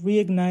of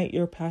reignite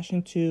your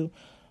passion to,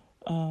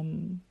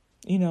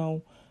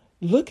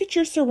 look at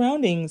your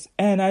surroundings.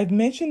 And I've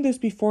mentioned this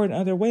before in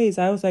other ways.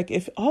 I was like,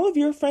 if all of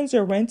your friends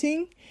are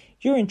renting,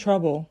 you're in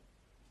trouble.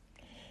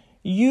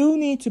 You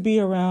need to be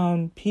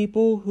around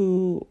people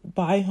who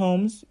buy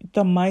homes.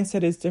 The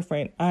mindset is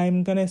different.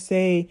 I'm going to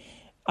say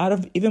out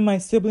of even my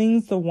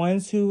siblings, the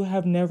ones who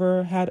have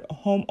never had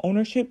home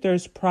ownership,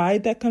 there's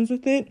pride that comes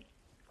with it.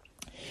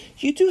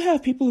 You do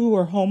have people who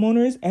are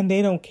homeowners and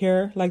they don't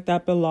care, like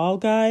that Bilal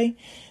guy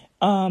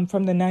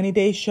from the 90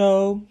 Day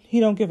Show. He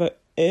don't give a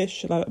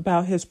ish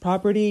about his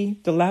property,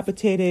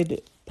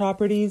 dilapidated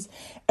properties.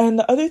 And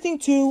the other thing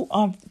too,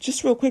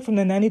 just real quick from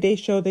the 90 Day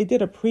Show, they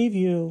did a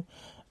preview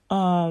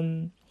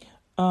of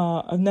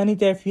 90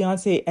 Day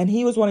Fiance, and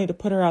he was wanting to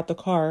put her out the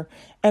car.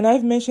 And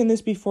I've mentioned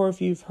this before. If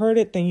you've heard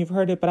it, then you've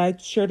heard it. But I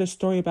shared a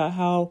story about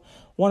how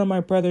one of my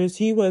brothers,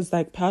 he was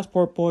like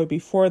passport boy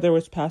before there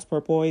was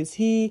passport boys.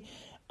 He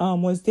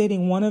was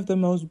dating one of the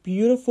most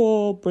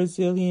beautiful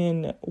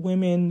Brazilian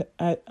women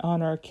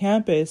on our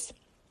campus.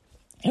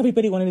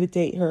 Everybody wanted to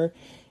date her.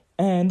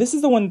 And this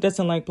is the one that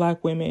doesn't like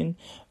black women.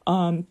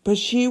 But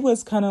she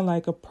was kind of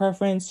like a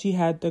preference. She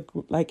had the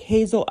like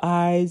hazel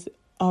eyes,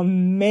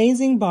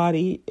 amazing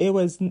body. It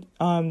was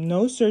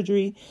no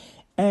surgery.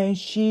 And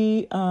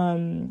she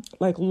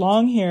like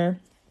long hair.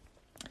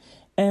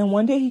 And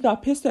one day he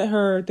got pissed at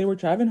her. They were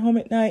driving home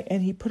at night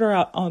and he put her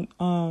out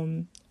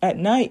on at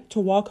night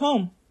to walk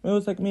home. It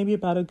was like maybe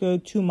about a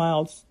good 2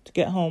 miles to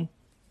get home.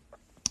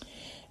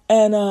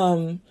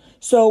 And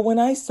so when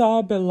I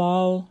saw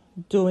Bilal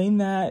doing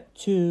that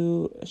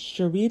to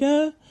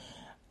Sharita,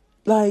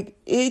 like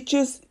it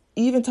just,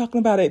 even talking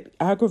about it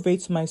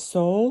aggravates my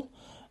soul.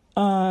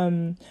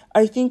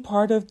 I think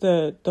part of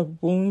the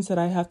wounds that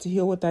I have to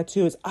heal with that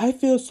too is I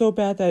feel so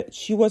bad that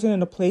she wasn't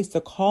in a place to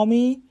call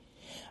me.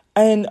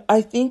 And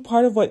I think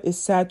part of what is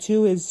sad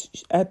too is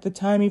at the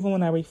time, even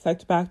when I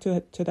reflect back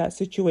to that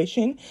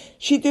situation,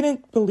 she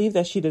didn't believe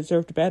that she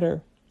deserved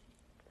better.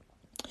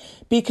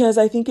 Because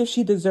I think if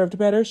she deserved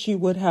better, she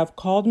would have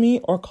called me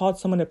or called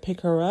someone to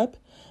pick her up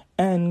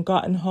and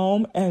gotten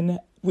home, and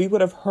we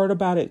would have heard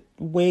about it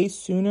way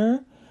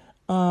sooner.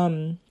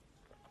 But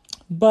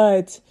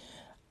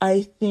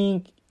I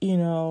think,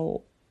 it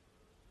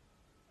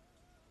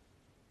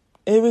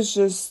was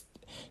just,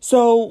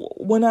 so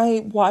when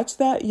I watched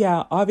that,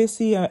 yeah,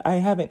 obviously I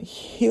haven't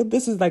healed.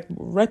 This is like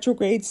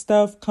retrograde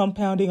stuff,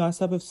 compounding on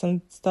top of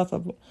some stuff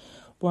of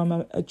where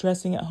I'm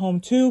addressing at home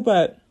too.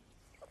 But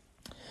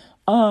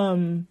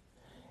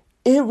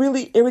it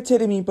really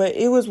irritated me. But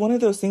it was one of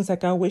those things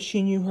like I wish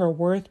she knew her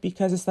worth,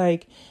 because it's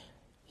like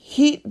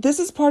this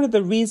is part of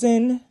the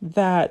reason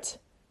that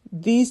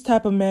these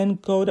type of men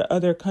go to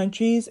other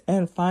countries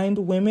and find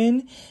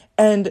women,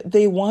 and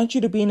they want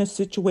you to be in a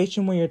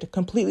situation where you're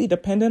completely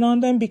dependent on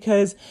them.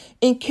 Because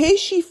in case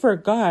she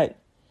forgot,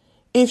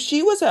 if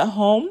she was at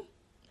home,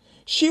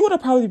 she would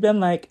have probably been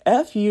like,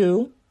 F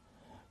you,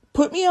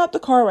 put me out the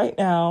car right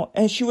now.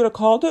 And she would have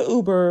called the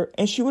Uber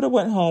and she would have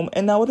went home,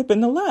 and that would have been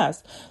the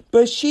last.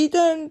 But she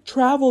done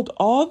traveled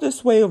all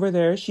this way over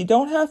there. She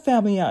don't have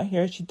family out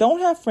here. She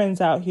don't have friends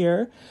out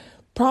here.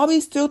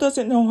 Probably still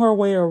doesn't know her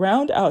way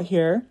around out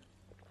here.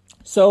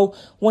 So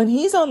when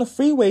he's on the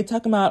freeway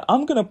talking about,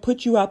 I'm going to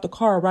put you out the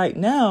car right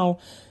now,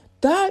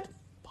 that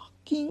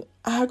fucking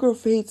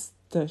aggravates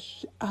the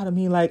shit out of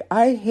me. Like,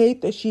 I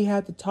hate that she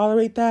had to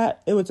tolerate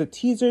that. It was a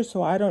teaser,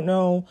 so I don't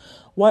know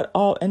what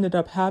all ended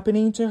up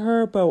happening to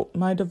her. But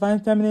my divine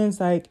feminine's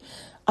like,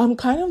 I'm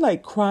kind of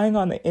like crying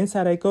on the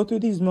inside. I go through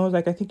these modes.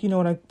 Like, I think,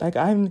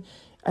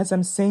 as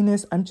I'm saying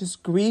this, I'm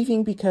just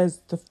grieving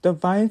because the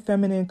Divine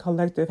Feminine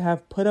Collective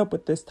have put up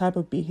with this type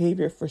of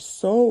behavior for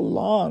so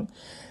long.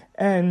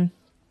 And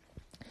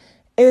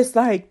it's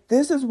like,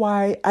 this is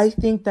why I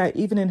think that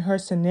even in her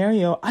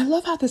scenario, I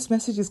love how this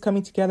message is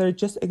coming together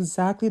just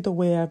exactly the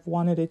way I've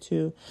wanted it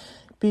to.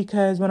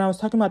 because when I was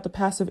talking about the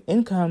passive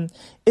income,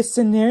 it's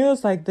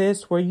scenarios like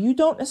this where you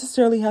don't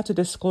necessarily have to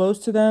disclose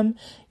to them.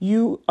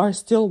 You are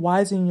still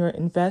wise in your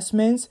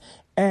investments.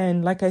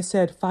 And like I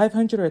said,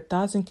 500 or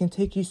 1,000 can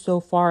take you so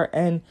far.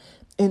 And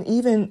in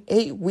even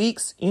 8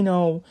 weeks,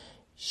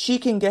 she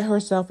can get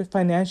herself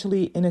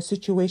financially in a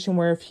situation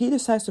where if he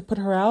decides to put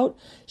her out,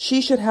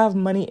 she should have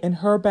money in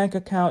her bank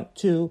account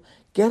to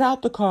get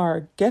out the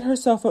car, get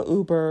herself an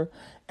Uber,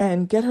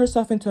 and get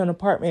herself into an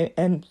apartment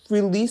and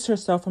release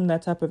herself from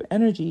that type of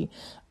energy.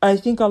 I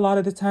think a lot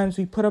of the times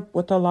we put up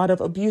with a lot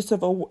of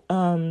abusive,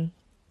 I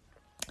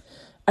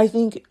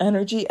think,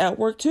 energy at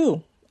work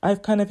too.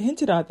 I've kind of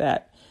hinted at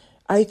that.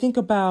 I think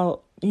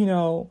about,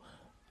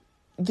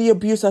 the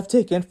abuse I've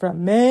taken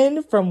from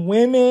men, from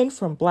women,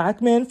 from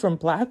black men, from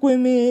black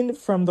women,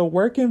 from the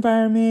work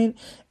environment.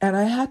 And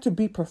I had to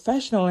be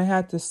professional. I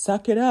had to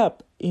suck it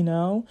up,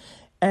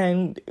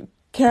 and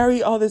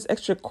carry all this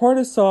extra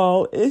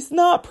cortisol. It's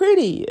not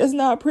pretty. It's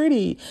not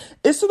pretty.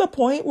 It's to the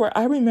point where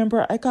I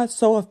remember I got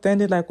so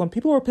offended. Like when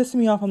people were pissing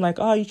me off, I'm like,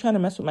 oh, you trying to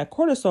mess with my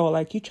cortisol.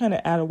 Like you trying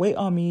to add a weight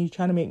on me. You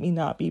trying to make me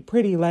not be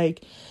pretty.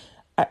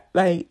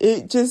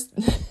 It just...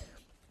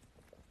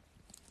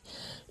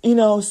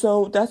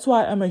 So that's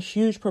why I'm a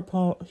huge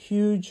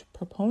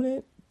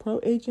proponent,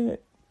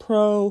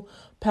 pro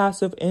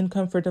passive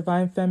income for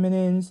divine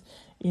feminines.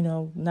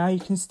 Now you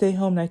can stay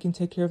home and I can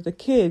take care of the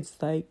kids,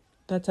 like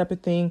that type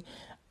of thing.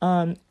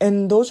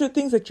 And those are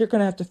things that you're going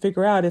to have to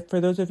figure out. If for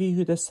those of you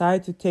who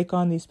decide to take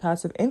on these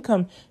passive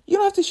income, you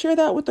don't have to share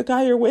that with the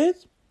guy you're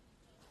with.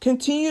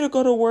 Continue to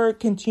go to work,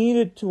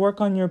 continue to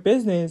work on your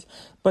business,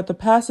 but the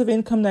passive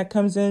income that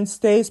comes in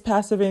stays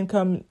passive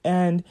income,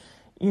 and,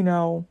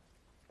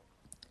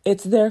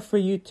 it's there for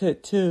you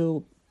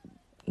to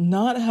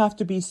not have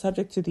to be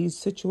subject to these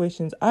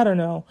situations. I don't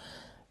know.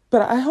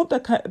 But I hope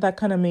that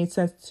kind of made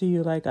sense to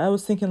you. Like, I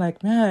was thinking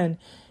like, man,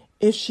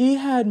 if she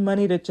had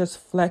money to just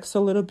flex a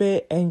little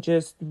bit and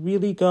just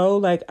really go,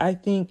 like, I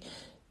think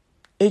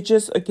it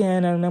just,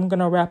 again, and I'm going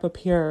to wrap up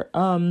here.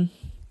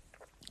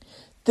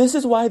 This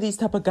is why these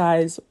type of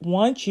guys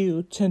want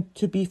you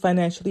to be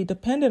financially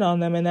dependent on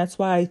them. And that's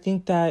why I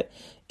think that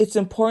it's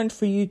important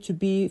for you to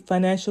be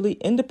financially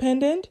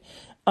independent.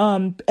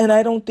 And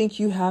I don't think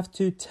you have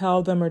to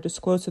tell them or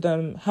disclose to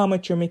them how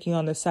much you're making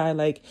on the side.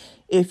 Like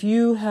if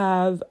you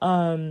have,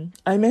 I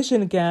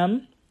mentioned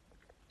GAM,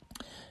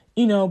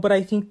 but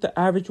I think the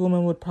average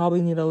woman would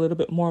probably need a little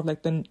bit more of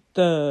like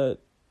the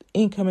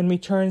income and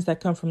returns that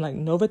come from like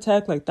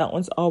Novatech. Like that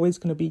one's always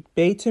going to be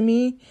bay to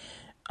me.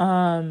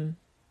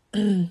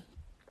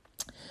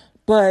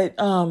 But,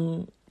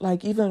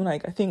 like even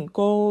like I think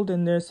gold,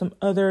 and there's some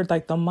other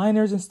like the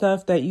miners and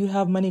stuff that you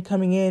have money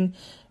coming in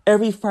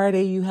every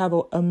Friday. You have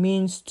a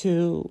means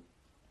to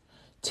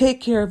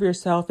take care of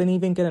yourself and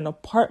even get an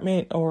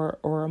apartment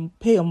or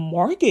pay a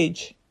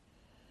mortgage,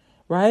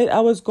 right?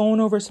 I was going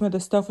over some of the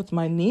stuff with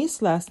my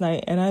niece last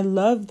night, and I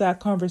love that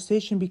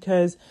conversation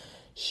because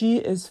she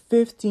is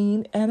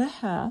 15 and a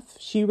half.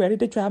 She ready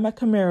to drive my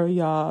Camaro,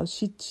 y'all.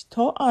 She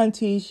told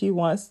auntie she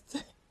wants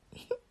to.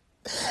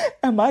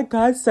 And my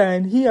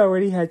godson, he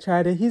already had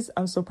tried it.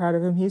 I'm so proud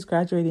of him. He's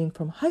graduating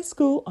from high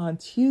school on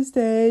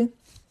Tuesday.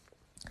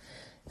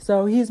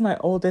 So he's my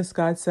oldest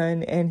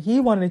godson, and he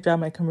wanted to drive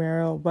my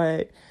Camaro,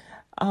 but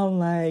I'm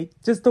like,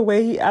 just the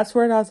way he asked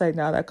for it, I was like,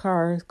 no, that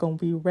car is going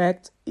to be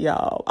wrecked,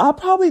 y'all.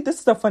 This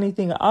is the funny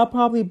thing.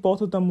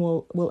 Both of them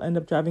will end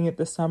up driving it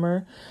this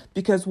summer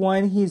because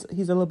one, he's a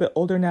little bit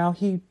older now.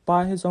 He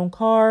bought his own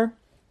car,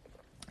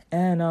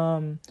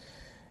 and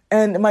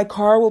my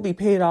car will be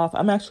paid off.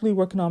 I'm actually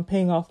working on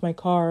paying off my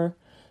car.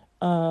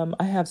 I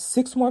have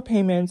 6 more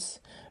payments,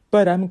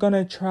 but I'm going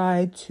to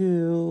try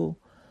to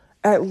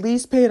at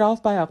least pay it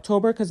off by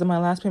October because my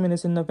last payment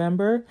is in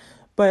November.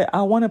 But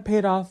I want to pay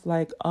it off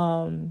like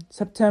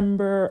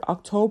September,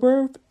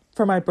 October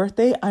for my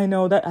birthday. I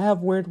know that I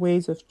have weird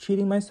ways of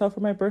treating myself for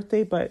my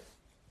birthday,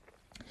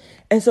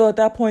 and so at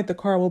that point, the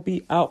car will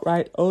be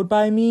outright owed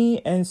by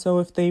me. And so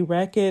if they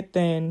wreck it,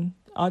 then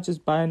I'll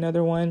just buy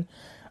another one.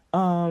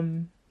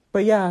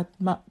 But yeah,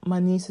 my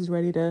niece is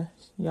ready to,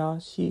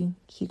 y'all,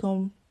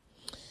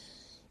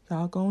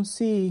 y'all gonna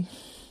see.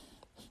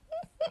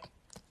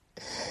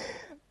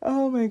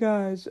 Oh my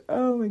gosh.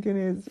 Oh my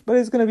goodness. But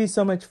it's going to be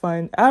so much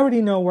fun. I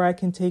already know where I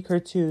can take her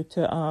to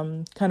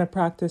kind of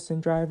practice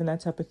and drive and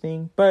that type of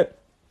thing. But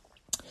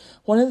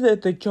one of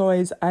the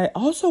joys I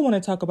also want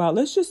to talk about,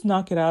 let's just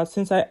knock it out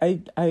since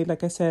I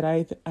like I said,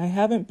 I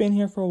haven't been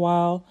here for a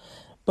while,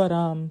 but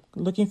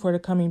looking forward to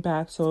coming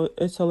back. So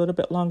it's a little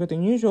bit longer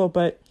than usual,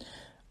 but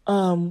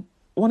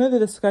one of the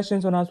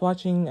discussions when I was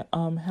watching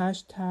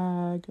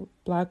hashtag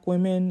Black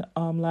Women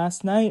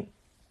last night,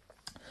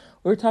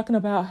 we were talking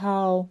about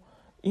how,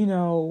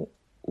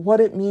 what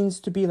it means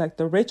to be like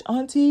the rich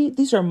auntie.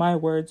 These are my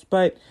words,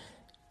 but,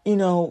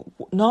 not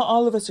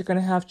all of us are going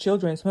to have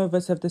children. Some of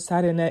us have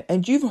decided that,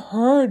 and you've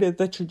heard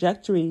the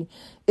trajectory.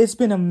 It's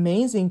been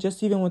amazing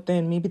just even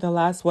within maybe the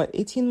last,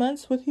 18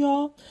 months with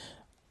y'all.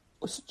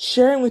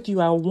 Sharing with you,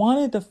 I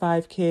wanted the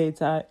 5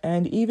 kids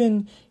and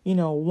even,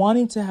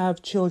 wanting to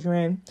have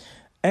children.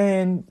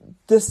 And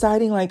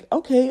deciding like,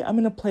 okay, I'm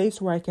in a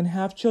place where I can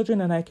have children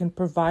and I can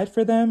provide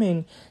for them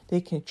and they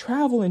can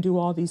travel and do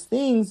all these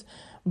things.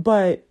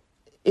 But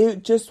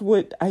it just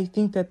would, I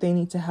think that they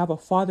need to have a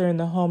father in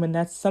the home, and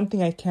that's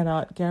something I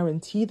cannot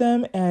guarantee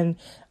them. And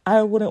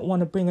I wouldn't want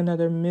to bring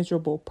another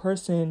miserable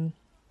person.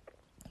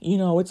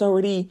 It's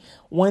already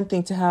one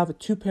thing to have a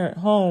two-parent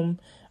home,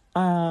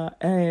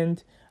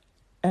 and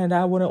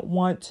I wouldn't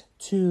want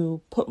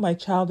to put my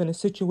child in a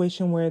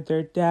situation where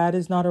their dad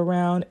is not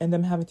around and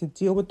them having to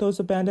deal with those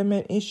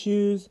abandonment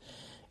issues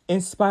in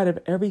spite of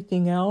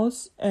everything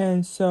else.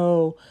 And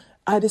so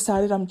I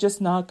decided I'm just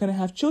not going to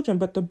have children.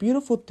 But the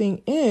beautiful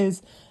thing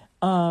is,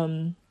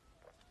 my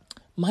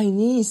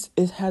niece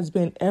has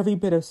been every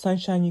bit of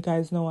sunshine. You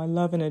guys know I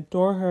love and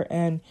adore her.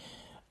 And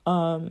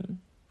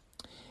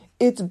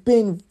it's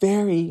been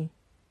very,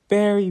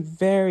 very,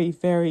 very,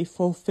 very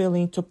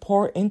fulfilling to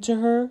pour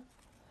into her.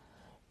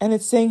 And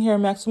it's saying here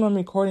maximum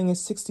recording is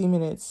 60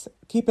 minutes.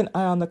 Keep an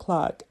eye on the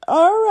clock.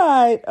 All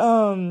right,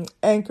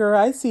 Anchor,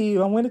 I see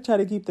you. I'm going to try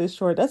to keep this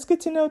short. That's good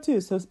to know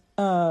too. So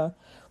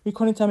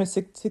recording time is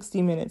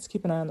 60 minutes.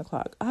 Keep an eye on the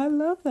clock. I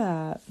love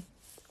that.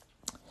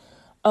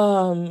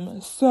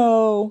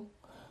 So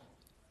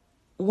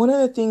one of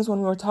the things when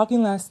we were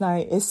talking last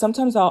night is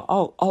sometimes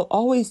I'll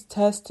always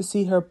test to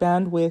see her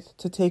bandwidth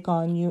to take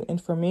on new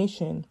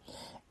information.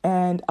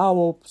 And I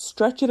will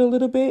stretch it a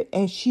little bit,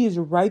 and she is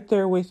right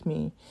there with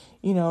me.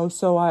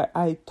 So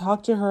I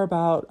talked to her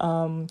about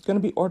going to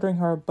be ordering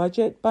her a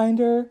budget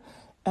binder,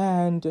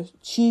 and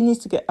she needs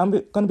to I'm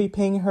going to be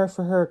paying her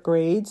for her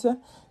grades.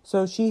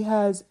 So she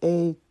has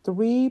a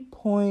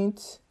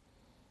 3.6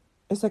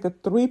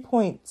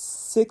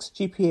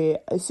 GPA.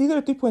 It's either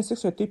a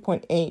 3.6 or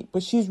 3.8,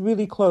 but she's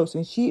really close,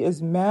 and she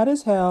is mad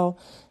as hell.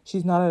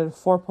 She's not at a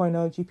 4.0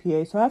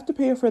 GPA, so I have to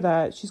pay her for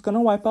that. She's going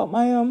to wipe out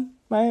my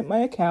my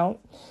account.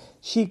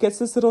 She gets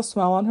this little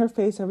smile on her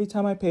face every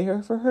time I pay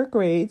her for her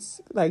grades.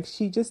 Like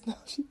she just knows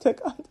she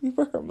took on me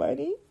for her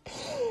money.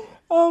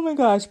 Oh my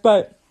gosh.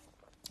 But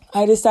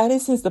I decided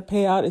since the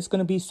payout is going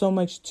to be so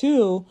much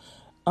too,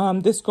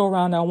 this go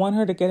around, I want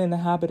her to get in the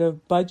habit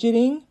of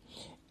budgeting.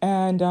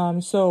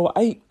 And so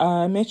I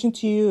mentioned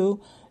to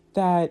you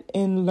that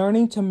in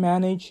learning to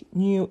manage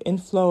new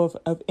inflow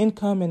of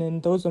income and in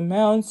those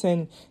amounts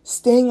and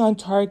staying on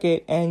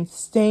target and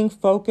staying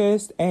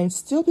focused and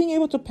still being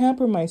able to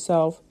pamper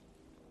myself,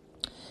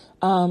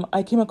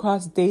 I came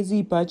across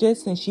Daisy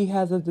Budgets, and she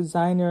has a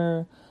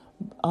designer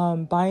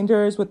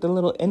binders with the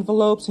little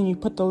envelopes, and you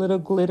put the little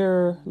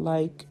glitter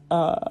like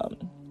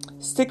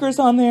stickers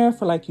on there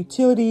for like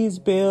utilities,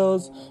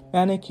 bills,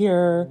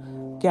 manicure,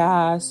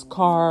 gas,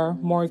 car,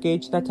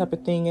 mortgage, that type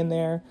of thing in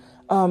there.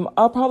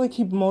 I'll probably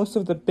keep most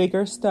of the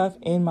bigger stuff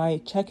in my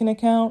checking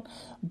account,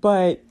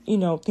 but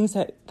things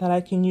that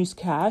I can use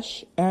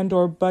cash and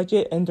or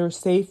budget and or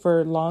save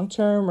for long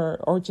term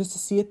or just to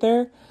see it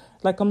there.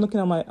 Like I'm looking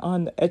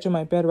on the edge of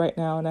my bed right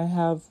now, and I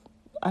have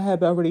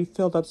already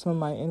filled up some of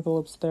my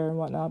envelopes there and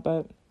whatnot,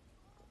 but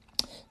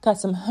got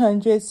some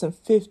hundreds, some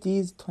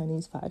 50s,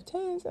 20s, 5,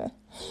 10s.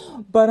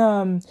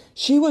 But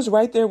she was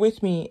right there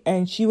with me,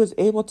 and she was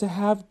able to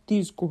have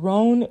these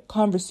grown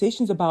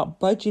conversations about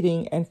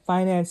budgeting and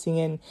financing.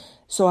 And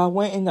so I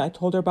went and I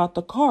told her about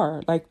the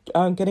car, like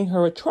getting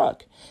her a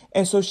truck.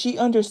 And so she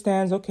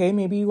understands, okay,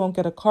 maybe you won't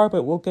get a car,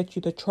 but we'll get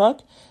you the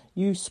truck.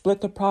 You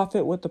split the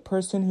profit with the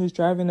person who's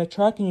driving the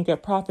truck and you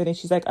get profit. And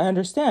she's like, I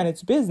understand,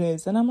 it's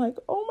business. And I'm like,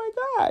 oh my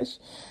gosh.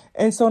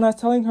 And so when I was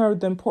telling her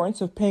the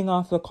importance of paying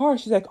off the car,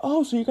 she's like,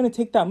 oh, so you're going to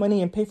take that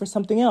money and pay for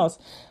something else.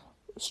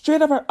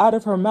 Straight out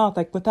of her mouth,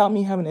 like without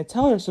me having to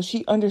tell her. So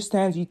she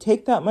understands you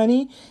take that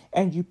money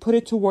and you put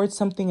it towards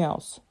something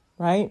else,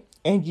 right?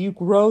 And you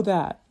grow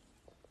that.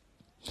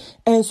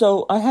 And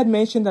so I had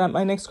mentioned that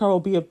my next car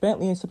will be a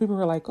Bentley. And some people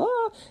were like,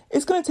 oh,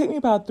 it's going to take me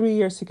about 3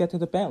 years to get to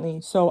the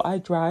Bentley. So I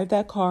drive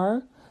that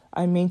car.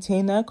 I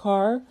maintain that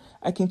car.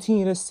 I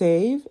continue to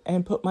save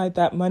and put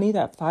that money,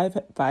 that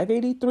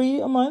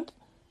 $583 a month,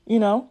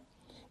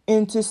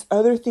 into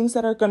other things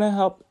that are going to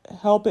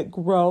help it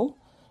grow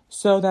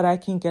so that I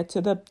can get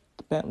to the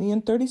Bentley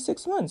in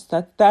 36 months.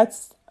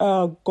 That's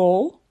a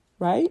goal,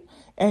 right?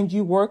 And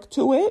you work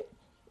to it.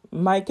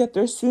 Might get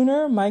there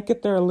sooner, might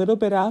get there a little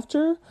bit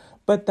after,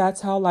 but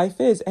that's how life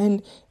is.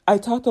 And I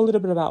talked a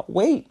little bit about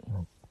weight,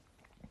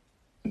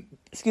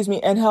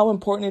 and how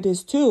important it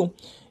is too.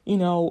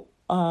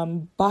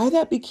 Buy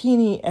that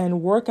bikini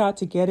and work out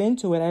to get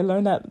into it. I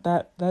learned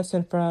that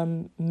lesson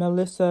from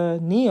Melissa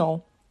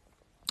Neal.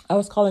 I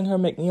was calling her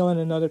McNeil in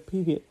another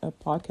previous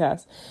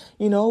podcast.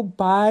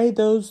 Buy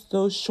those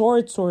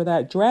shorts or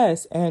that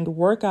dress and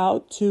work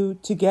out to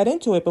get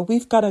into it. But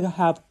we've got to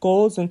have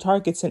goals and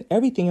targets and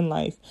everything in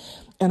life.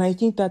 And I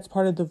think that's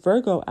part of the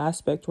Virgo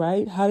aspect,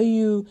 right? How do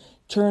you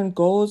turn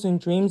goals and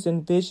dreams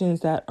and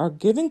visions that are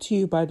given to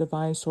you by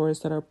divine source,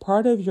 that are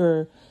part of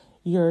your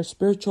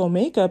spiritual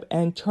makeup,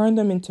 and turn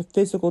them into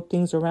physical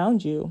things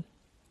around you,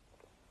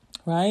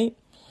 right?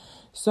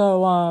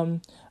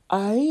 So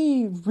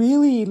I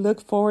really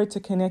look forward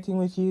to connecting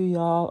with you,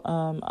 y'all.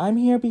 I'm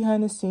here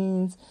behind the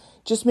scenes.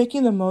 just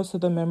making the most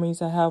of the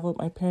memories I have with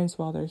my parents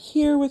while they're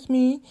here with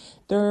me.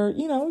 They're,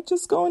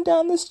 just going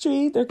down the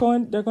street. They're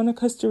going to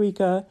Costa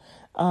Rica.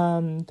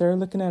 They're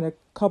looking at a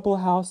couple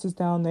of houses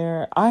down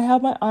there. I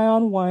have my eye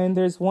on one.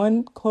 There's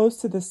one close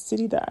to the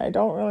city that I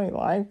don't really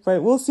like,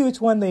 but we'll see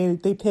which one they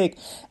pick.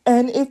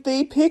 And if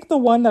they pick the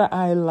one that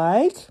I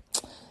like,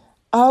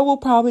 I will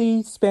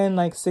probably spend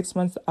like 6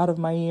 months out of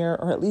my year,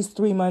 or at least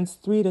 3 months,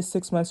 3 to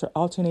 6 months, or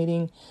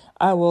alternating.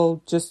 I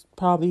will just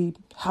probably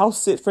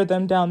house sit for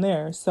them down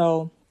there.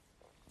 So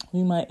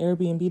we might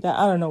Airbnb that.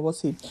 I don't know. We'll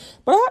see.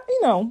 But,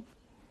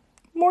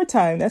 more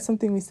time. That's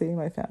something we say in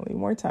my family,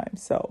 more time.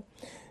 So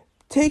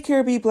take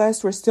care, be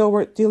blessed. We're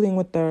still dealing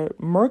with the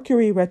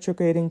Mercury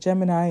retrograde in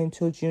Gemini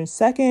until June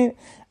 2nd.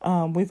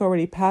 We've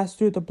already passed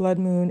through the blood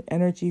moon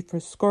energy for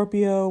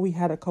Scorpio. We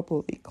had a couple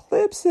of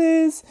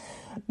eclipses.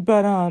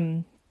 But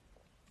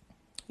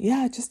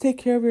yeah, just take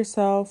care of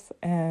yourself,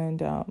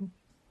 and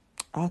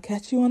I'll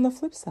catch you on the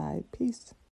flip side. Peace.